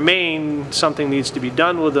buildings that remain, something needs to be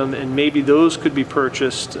done with them, and maybe those could be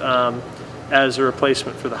purchased as a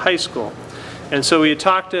replacement for the high school. And so we had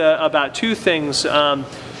talked about two things.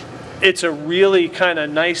 It's a really kind of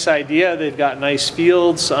nice idea. They've got nice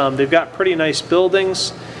fields. They've got pretty nice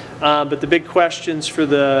buildings. But the big questions for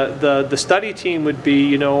the study team would be,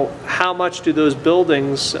 you know, how much do those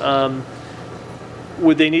buildings,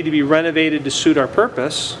 would they need to be renovated to suit our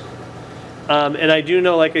purpose? And I do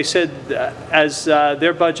know, like I said, as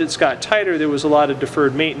their budgets got tighter, there was a lot of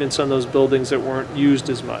deferred maintenance on those buildings that weren't used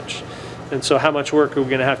as much. And so how much work are we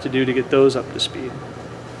going to have to do to get those up to speed?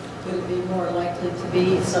 Would it be more likely to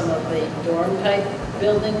be some of the dorm type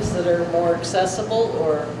buildings that are more accessible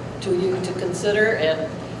or to you to consider, and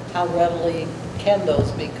how readily can those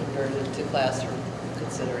be converted to classroom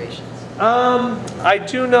considerations? I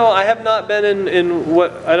do know, I have not been in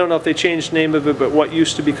what, I don't know if they changed the name of it, but what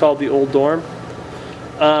used to be called the old dorm.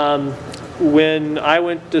 When I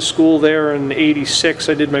went to school there in '86,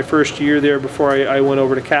 I did my first year there before I went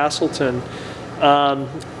over to Castleton.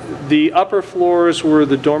 The upper floors were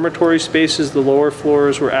the dormitory spaces, the lower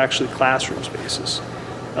floors were actually classroom spaces,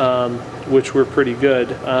 which were pretty good.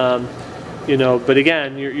 You know, but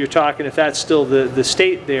again, you're talking, if that's still the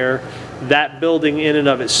state there, that building in and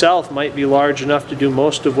of itself might be large enough to do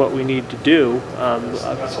most of what we need to do.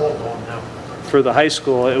 That's all gone now. For the high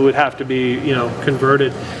school, it would have to be, you know,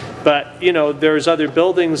 converted. But, you know, there's other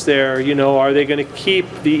buildings there. You know, are they going to keep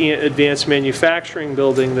the advanced manufacturing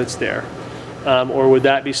building that's there? Or would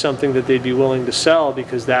that be something that they'd be willing to sell,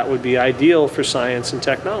 because that would be ideal for science and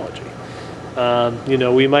technology? You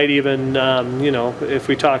know, we might even, you know, if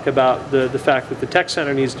we talk about the fact that the tech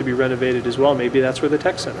center needs to be renovated as well, maybe that's where the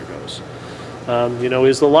tech center goes. You know,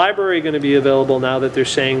 is the library going to be available now that they're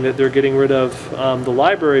saying that they're getting rid of the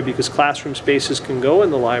library, because classroom spaces can go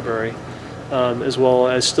in the library? As well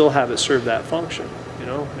as still have it serve that function, you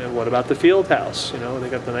know. And what about the field house? You know, they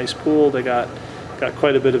got the nice pool, they got got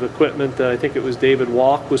quite a bit of equipment that I think it was David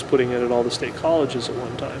Walk was putting in at all the state colleges at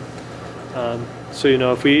one time. So, you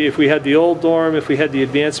know, if we had the old dorm, if we had the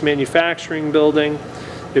advanced manufacturing building,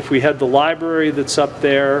 if we had the library that's up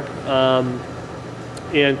there,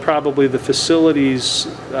 and probably the facilities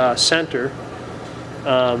center,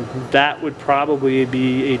 that would probably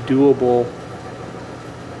be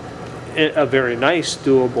a very nice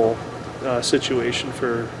doable situation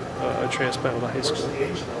for a transplant of a high school. What's the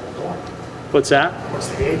age of the old dorm? What's that? What's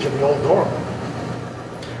the age of the old dorm?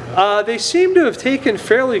 They seem to have taken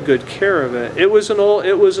fairly good care of it. It was an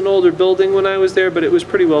older building when I was there, but it was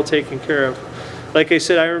pretty well taken care of. Like I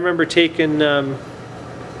said, I remember taking,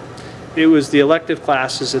 it was the elective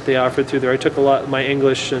classes that they offered through there. I took a lot of my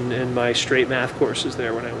English and my straight math courses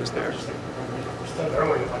there when I was there. You said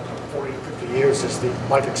earlier, like 40, 50 years is the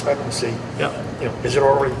life expectancy. Yeah. You know, is it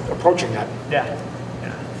already approaching that? Yeah.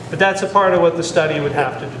 Yeah. But that's a part of what the study would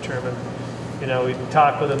have to determine. You know, we'd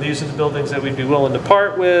talk with them, these are the buildings that we'd be willing to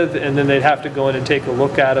part with, and then they'd have to go in and take a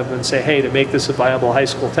look at them and say, hey, to make this a viable high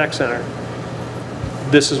school tech center,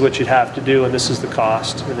 this is what you'd have to do, and this is the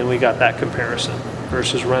cost. And then we got that comparison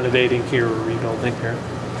versus renovating here or rebuilding here.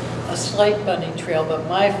 A slight bunny trail, but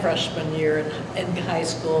my freshman year in high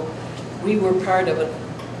school, we were part of it.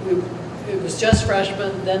 It was just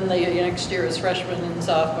freshmen, then the next year was freshmen and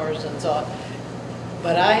sophomores and so on.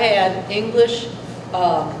 But I had English,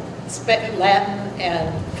 Latin,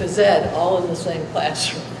 and phys ed all in the same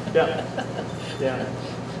classroom. Yeah. Yeah.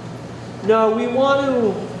 No, we want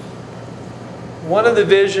to, one of the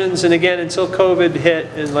visions, and again, until COVID hit,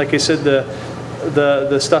 and like I said,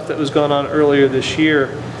 the stuff that was going on earlier this year,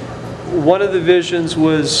 one of the visions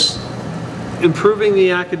was improving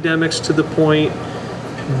the academics to the point,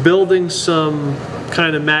 building some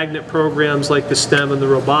kind of magnet programs like the STEM and the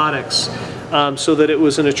robotics, so that it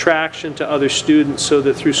was an attraction to other students, so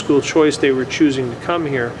that through school choice they were choosing to come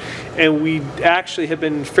here. And we actually have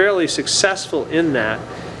been fairly successful in that.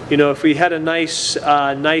 You know, if we had a nice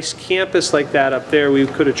campus like that up there, we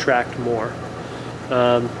could attract more.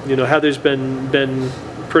 You know, Heather's been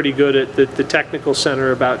pretty good at the technical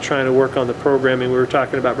center about trying to work on the programming. We were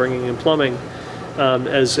talking about bringing in plumbing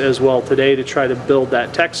as well today to try to build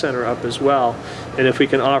that tech center up as well. And if we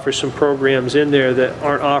can offer some programs in there that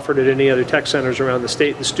aren't offered at any other tech centers around the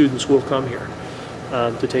state, the students will come here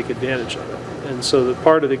to take advantage of it. And so the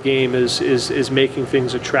part of the game is making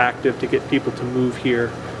things attractive to get people to move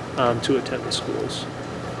here to attend the schools.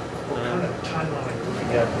 What kind of timeline are you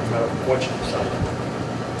looking at no matter what you decide?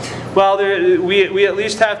 Well, we at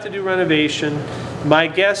least have to do renovation. My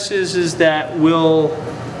guess is that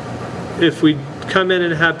if we come in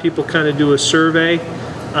and have people kind of do a survey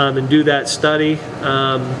and do that study,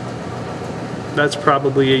 that's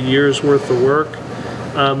probably a year's worth of work,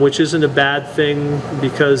 which isn't a bad thing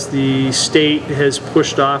because the state has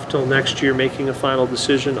pushed off till next year making a final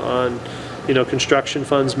decision on, you know, construction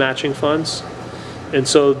funds, matching funds. And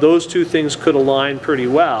so those two things could align pretty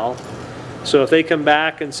well. So if they come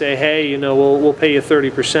back and say, hey, you know, we'll pay you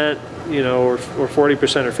 30%, you know, or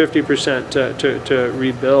 40% or 50% to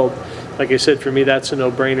rebuild, like I said, for me, that's a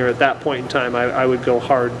no-brainer. At that point in time, I would go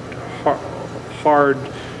hard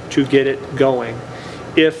to get it going.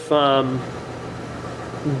 If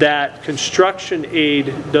that construction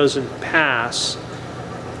aid doesn't pass,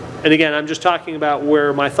 and again, I'm just talking about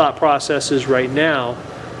where my thought process is right now,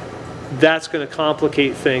 that's going to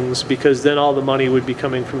complicate things because then all the money would be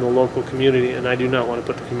coming from the local community, and I do not want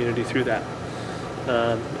to put the community through that.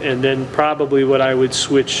 And then probably what I would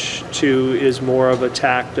switch to is more of a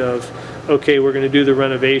tact of, okay, we're going to do the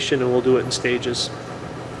renovation and we'll do it in stages.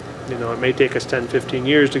 You know, it may take us 10, 15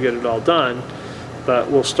 years to get it all done,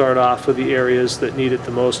 but we'll start off with the areas that need it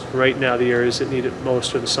the most. Right now, the areas that need it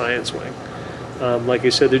most are the science wing. Like I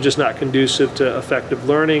said, they're just not conducive to effective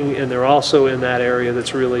learning, and they're also in that area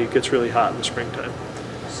that's gets really hot in the springtime.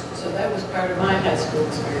 So that was part of my high school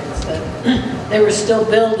experience, that they were still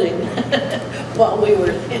building while we were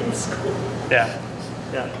in school. Yeah,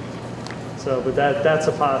 yeah. So, but that's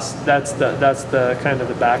the kind of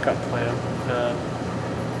the backup plan.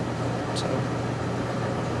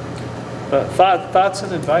 But thoughts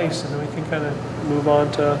and advice, and then we can kind of move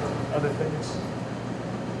on to other things.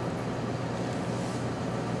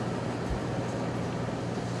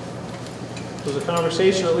 Was the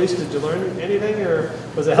conversation, at least, did you learn anything, or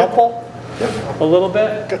was it helpful? Yeah. A little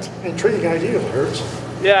bit? Got some intriguing ideas, it hurts.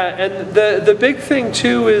 Yeah, and the big thing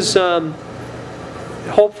too is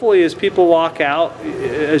hopefully as people walk out,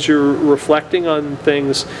 as you're reflecting on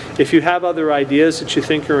things, if you have other ideas that you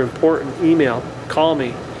think are important, email, call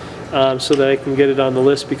me, so that I can get it on the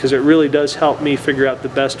list, because it really does help me figure out the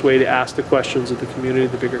best way to ask the questions of the community,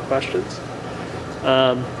 the bigger questions.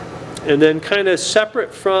 And then kind of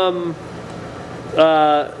separate from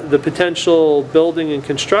the potential building and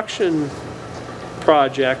construction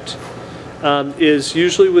project is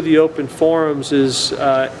usually with the open forums is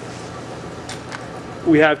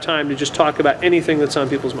we have time to just talk about anything that's on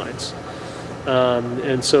people's minds.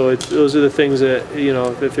 And so those are the things that, you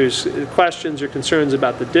know, if there's questions or concerns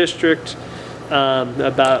about the district,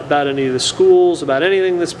 about any of the schools, about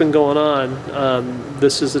anything that's been going on,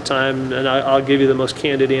 this is the time, and I'll give you the most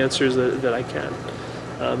candid answers that I can,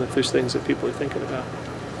 if there's things that people are thinking about.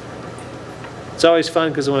 It's always fun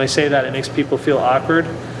because when I say that, it makes people feel awkward.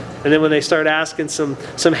 And then when they start asking some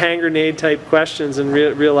hand grenade type questions and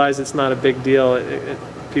realize it's not a big deal,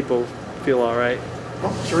 people feel all right.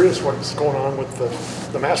 I'm curious what's going on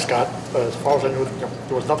with the mascot. As far as I knew,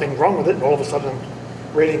 there was nothing wrong with it, and all of a sudden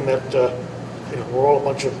I'm reading that we're all a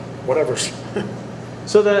bunch of whatevers.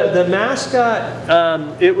 So the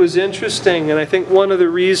mascot, it was interesting, and I think one of the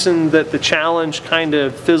reasons that the challenge kind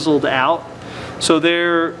of fizzled out. So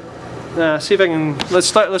there, see if I can. Let's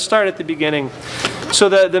start at the beginning. So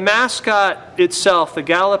the mascot itself, the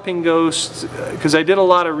Galloping Ghost, because I did a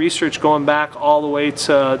lot of research going back all the way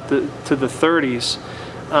to the 30s.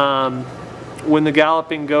 When the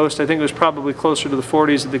Galloping Ghost, I think it was probably closer to the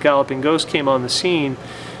 40s that the Galloping Ghost came on the scene.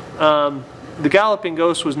 The Galloping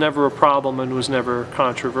Ghost was never a problem and was never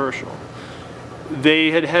controversial.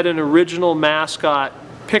 They had an original mascot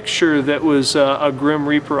picture that was a Grim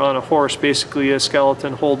Reaper on a horse, basically a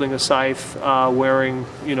skeleton holding a scythe, wearing,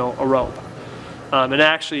 you know, a robe. And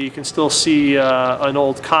actually, you can still see an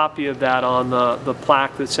old copy of that on the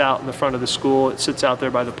plaque that's out in the front of the school. It sits out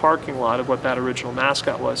there by the parking lot of what that original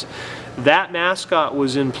mascot was. That mascot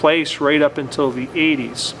was in place right up until the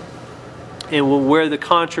 80s. And where the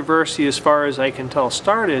controversy, as far as I can tell,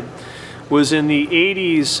 started was in the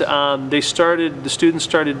 80s. The students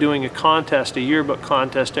started doing a contest, a yearbook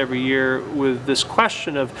contest every year with this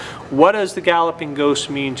question of, what does the Galloping Ghost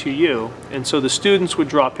mean to you? And so the students would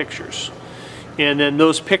draw pictures. And then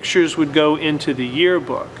those pictures would go into the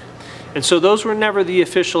yearbook. And so those were never the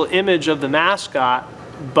official image of the mascot,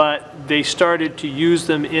 but they started to use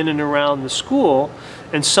them in and around the school.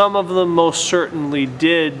 And some of them most certainly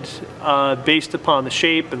did, based upon the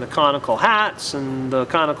shape and the conical hats, and the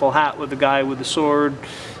conical hat with the guy with the sword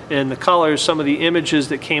and the colors. Some of the images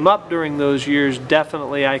that came up during those years,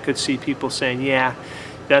 definitely I could see people saying, yeah,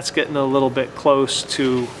 that's getting a little bit close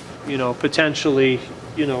to, you know, potentially,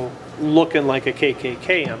 you know, looking like a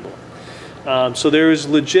KKK emblem. So there is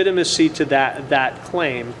legitimacy to that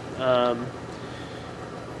claim.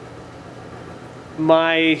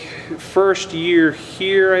 My first year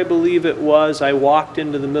here, I believe it was, I walked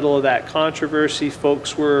into the middle of that controversy.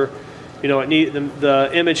 Folks were, you know,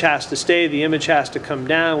 the image has to stay, the image has to come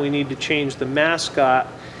down, we need to change the mascot.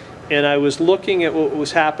 And I was looking at what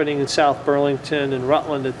was happening in South Burlington and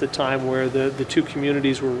Rutland at the time, where the two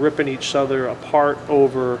communities were ripping each other apart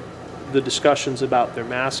over the discussions about their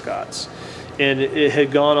mascots. And it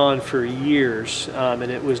had gone on for years, and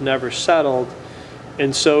it was never settled.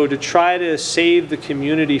 And so to try to save the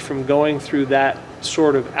community from going through that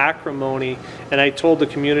sort of acrimony, and I told the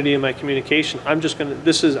community in my communication,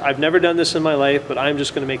 I've never done this in my life, but I'm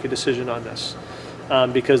just going to make a decision on this.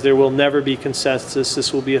 Because there will never be consensus,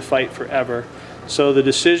 this will be a fight forever. So the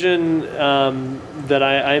decision that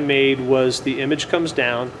I made was the image comes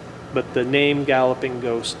down, but the name Galloping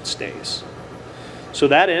Ghost stays. So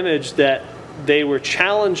that image that they were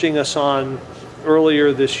challenging us on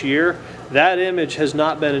earlier this year, that image has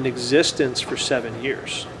not been in existence for 7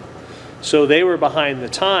 years. So they were behind the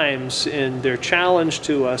times in their challenge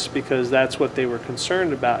to us, because that's what they were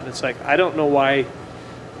concerned about. And it's like, I don't know why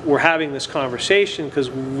we're having this conversation, because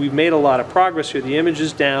we've made a lot of progress here. The image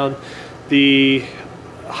is down. The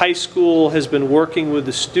high school has been working with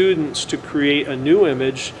the students to create a new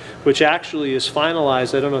image, which actually is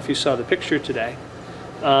finalized. I don't know if you saw the picture today,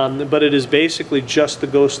 but it is basically just the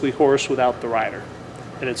ghostly horse without the rider.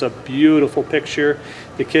 And it's a beautiful picture.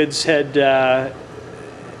 The kids had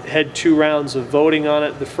 2 rounds of voting on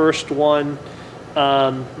it. The first one,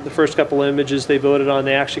 the first couple images they voted on,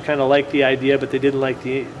 they actually kind of liked the idea, but they didn't like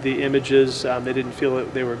the images. They didn't feel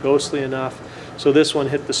that they were ghostly enough. So this one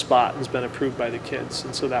hit the spot and has been approved by the kids,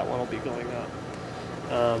 and so that one will be going up.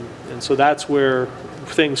 And so that's where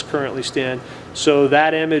things currently stand. So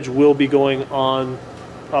that image will be going on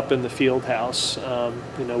up in the field house.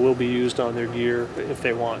 You know, will be used on their gear if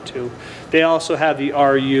they want to. They also have the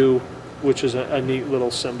RU, which is a neat little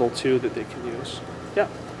symbol too that they can use. Yeah.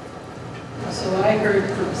 So I heard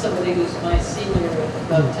from somebody who's my senior with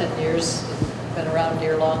about 10 years, been around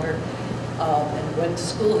here longer, and went to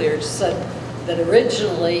school here, said that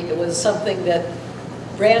originally it was something that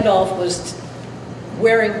Randolph was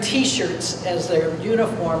wearing T-shirts as their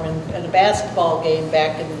uniform in a basketball game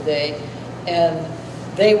back in the day, and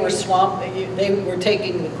they were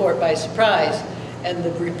taking the court by surprise, and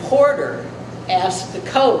the reporter asked the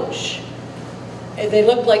coach, and they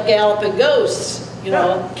looked like galloping ghosts, you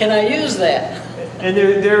know, can I use that? And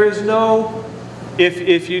there is no,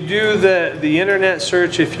 if you do the internet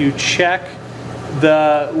search, if you check,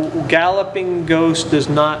 the galloping ghost does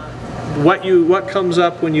not, what comes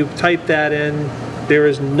up when you type that in, there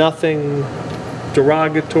is nothing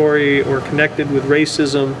derogatory or connected with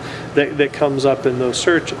racism that comes up in those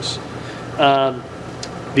searches.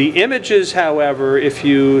 The images, however,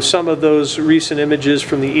 some of those recent images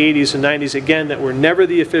from the 80s and 90s, again, that were never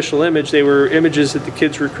the official image, they were images that the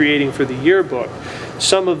kids were creating for the yearbook.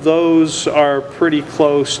 Some of those are pretty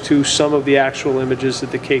close to some of the actual images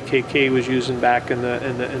that the KKK was using back in the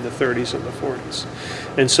 30s and the 40s.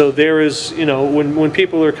 And so there is, you know, when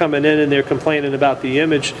people are coming in and they're complaining about the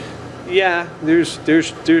image, yeah, there's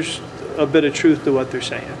a bit of truth to what they're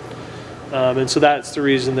saying. And so that's the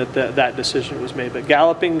reason that that decision was made. But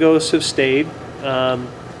galloping ghosts have stayed. The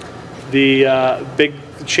big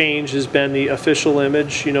change has been the official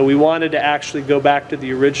image. You know, we wanted to actually go back to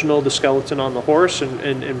the original, the skeleton on the horse,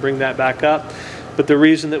 and bring that back up. But the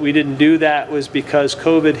reason that we didn't do that was because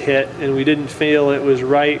COVID hit, and we didn't feel it was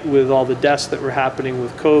right with all the deaths that were happening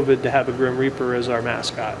with COVID to have a Grim Reaper as our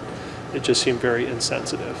mascot. It just seemed very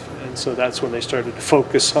insensitive. And so that's when they started to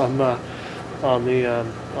focus on the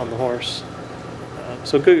horse.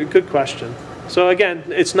 So good question. So again,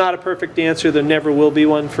 it's not a perfect answer. There never will be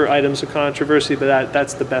one for items of controversy, but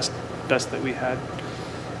that's the best that we had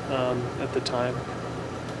at the time.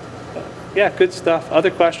 But yeah, good stuff. Other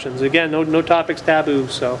questions? Again, no topics taboo.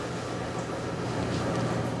 So.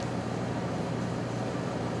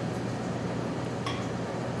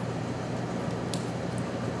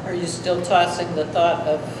 Are you still tossing the thought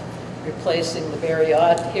of replacing the very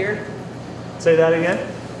odd here? Say that again?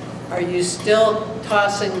 Are you still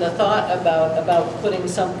tossing the thought about putting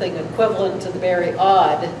something equivalent to the very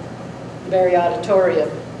odd, the Berry Auditorium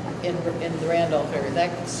in the Randolph area?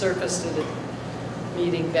 That surfaced at a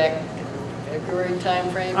meeting back in February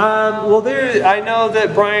timeframe? Well, I know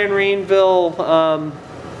that Brian Rainville,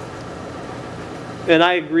 and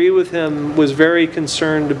I agree with him, was very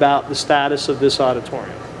concerned about the status of this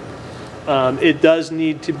auditorium. It does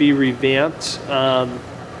need to be revamped.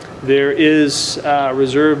 There is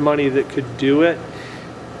reserve money that could do it.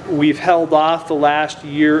 We've held off the last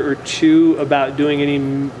year or two about doing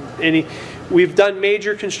any. We've done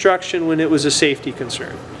major construction when it was a safety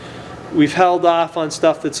concern. We've held off on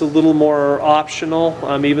stuff that's a little more optional,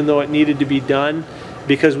 even though it needed to be done,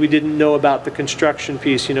 because we didn't know about the construction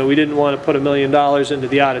piece. You know, we didn't want to put $1 million into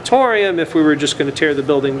the auditorium if we were just going to tear the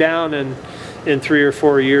building down and in 3 or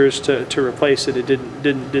 4 years to replace it. It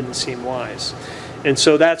didn't seem wise. And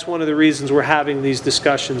so that's one of the reasons we're having these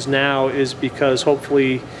discussions now, is because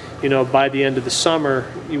hopefully, you know, by the end of the summer,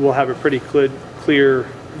 you will have a pretty clear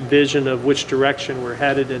vision of which direction we're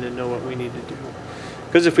headed in and know what we need to do.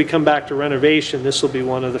 Because if we come back to renovation, this will be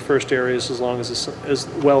one of the first areas, as well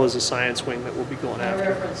as a science wing, that we'll be going after. My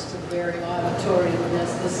reference to the Berry Auditorium, and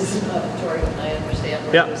this is an auditorium, and I understand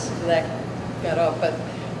where that got off, but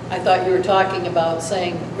I thought you were talking about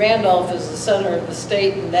saying Randolph is the center of the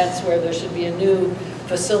state, and that's where there should be a new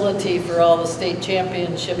facility for all the state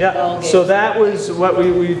championship ball games. So that was what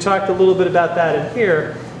we talked a little bit about that in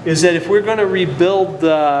here, is that if we're going to rebuild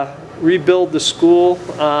the school,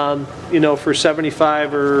 you know, for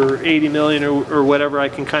 75 or 80 million or whatever I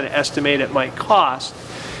can kind of estimate it might cost,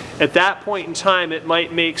 at that point in time, it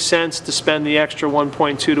might make sense to spend the extra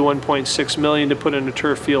 1.2 to 1.6 million to put in a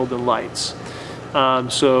turf field and lights.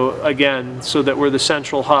 So again, so that we're the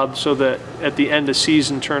central hub, so that at the end of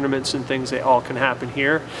season tournaments and things, they all can happen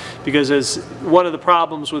here. Because as one of the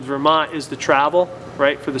problems with Vermont is the travel,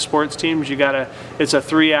 right? For the sports teams, it's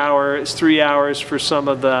 3 hours for some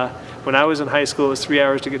of the, when I was in high school, it was 3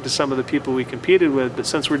 hours to get to some of the people we competed with. But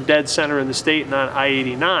since we're dead center in the state and on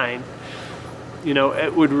I-89, you know,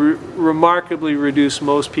 it would remarkably reduce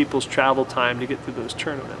most people's travel time to get to those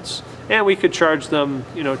tournaments. And we could charge them,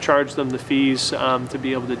 you know, the fees to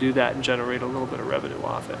be able to do that and generate a little bit of revenue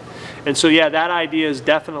off it. And so, yeah, that idea is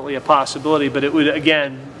definitely a possibility, but it would,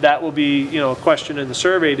 again, that will be, you know, a question in the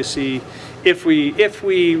survey to see if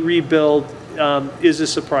we rebuild, is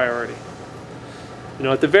this a priority? You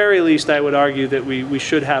know, at the very least, I would argue that we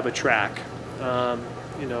should have a track,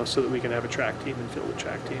 you know, so that we can have a track team and field a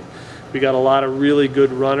track team. We got a lot of really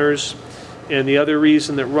good runners, And the other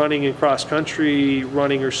reason that running and cross-country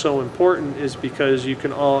running are so important is because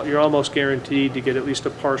you're almost guaranteed to get at least a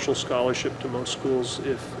partial scholarship to most schools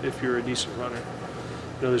if you're a decent runner.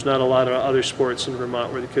 You know, there's not a lot of other sports in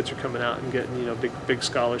Vermont where the kids are coming out and getting, you know, big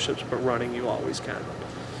scholarships, but running you always can.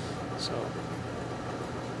 So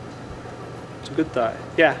it's a good thought.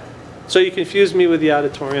 Yeah. So you confused me with the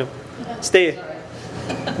auditorium.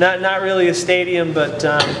 Not really a stadium, but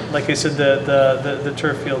like I said, the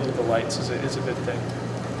turf field with the lights is a good thing.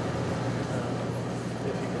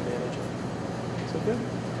 If you can manage it. So good.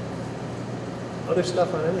 Other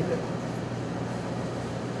stuff on anything?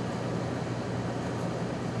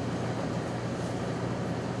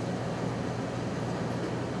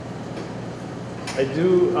 I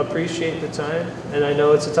do appreciate the time, and I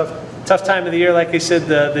know it's a tough time of the year. Like I said,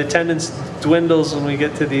 the attendance dwindles when we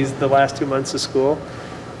get to the last 2 months of school.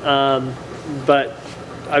 But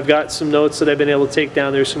I've got some notes that I've been able to take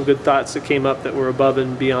down. There's some good thoughts that came up that were above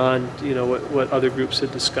and beyond, you know, what other groups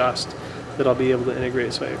had discussed that I'll be able to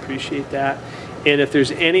integrate. So I appreciate that. And if there's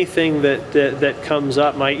anything that comes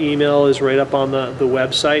up, my email is right up on the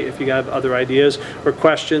website. If you have other ideas or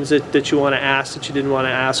questions that you want to ask that you didn't want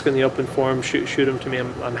to ask in the open forum, shoot them to me.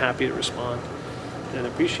 I'm happy to respond and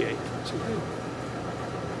appreciate. So good.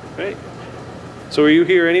 Great. So were you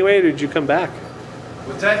here anyway, or did you come back?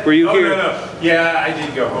 What's that? Were you here? No. Yeah, I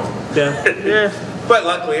did go home. Yeah. Yeah. But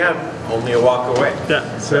luckily, I'm only a walk away.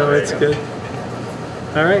 Yeah. So that's good.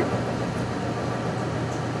 All right.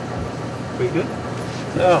 We good?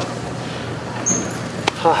 Oh.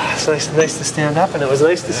 Ah, it's nice to stand up, and it was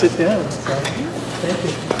nice to sit down. So, thank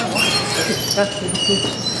you.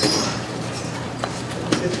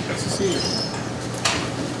 Good to see you.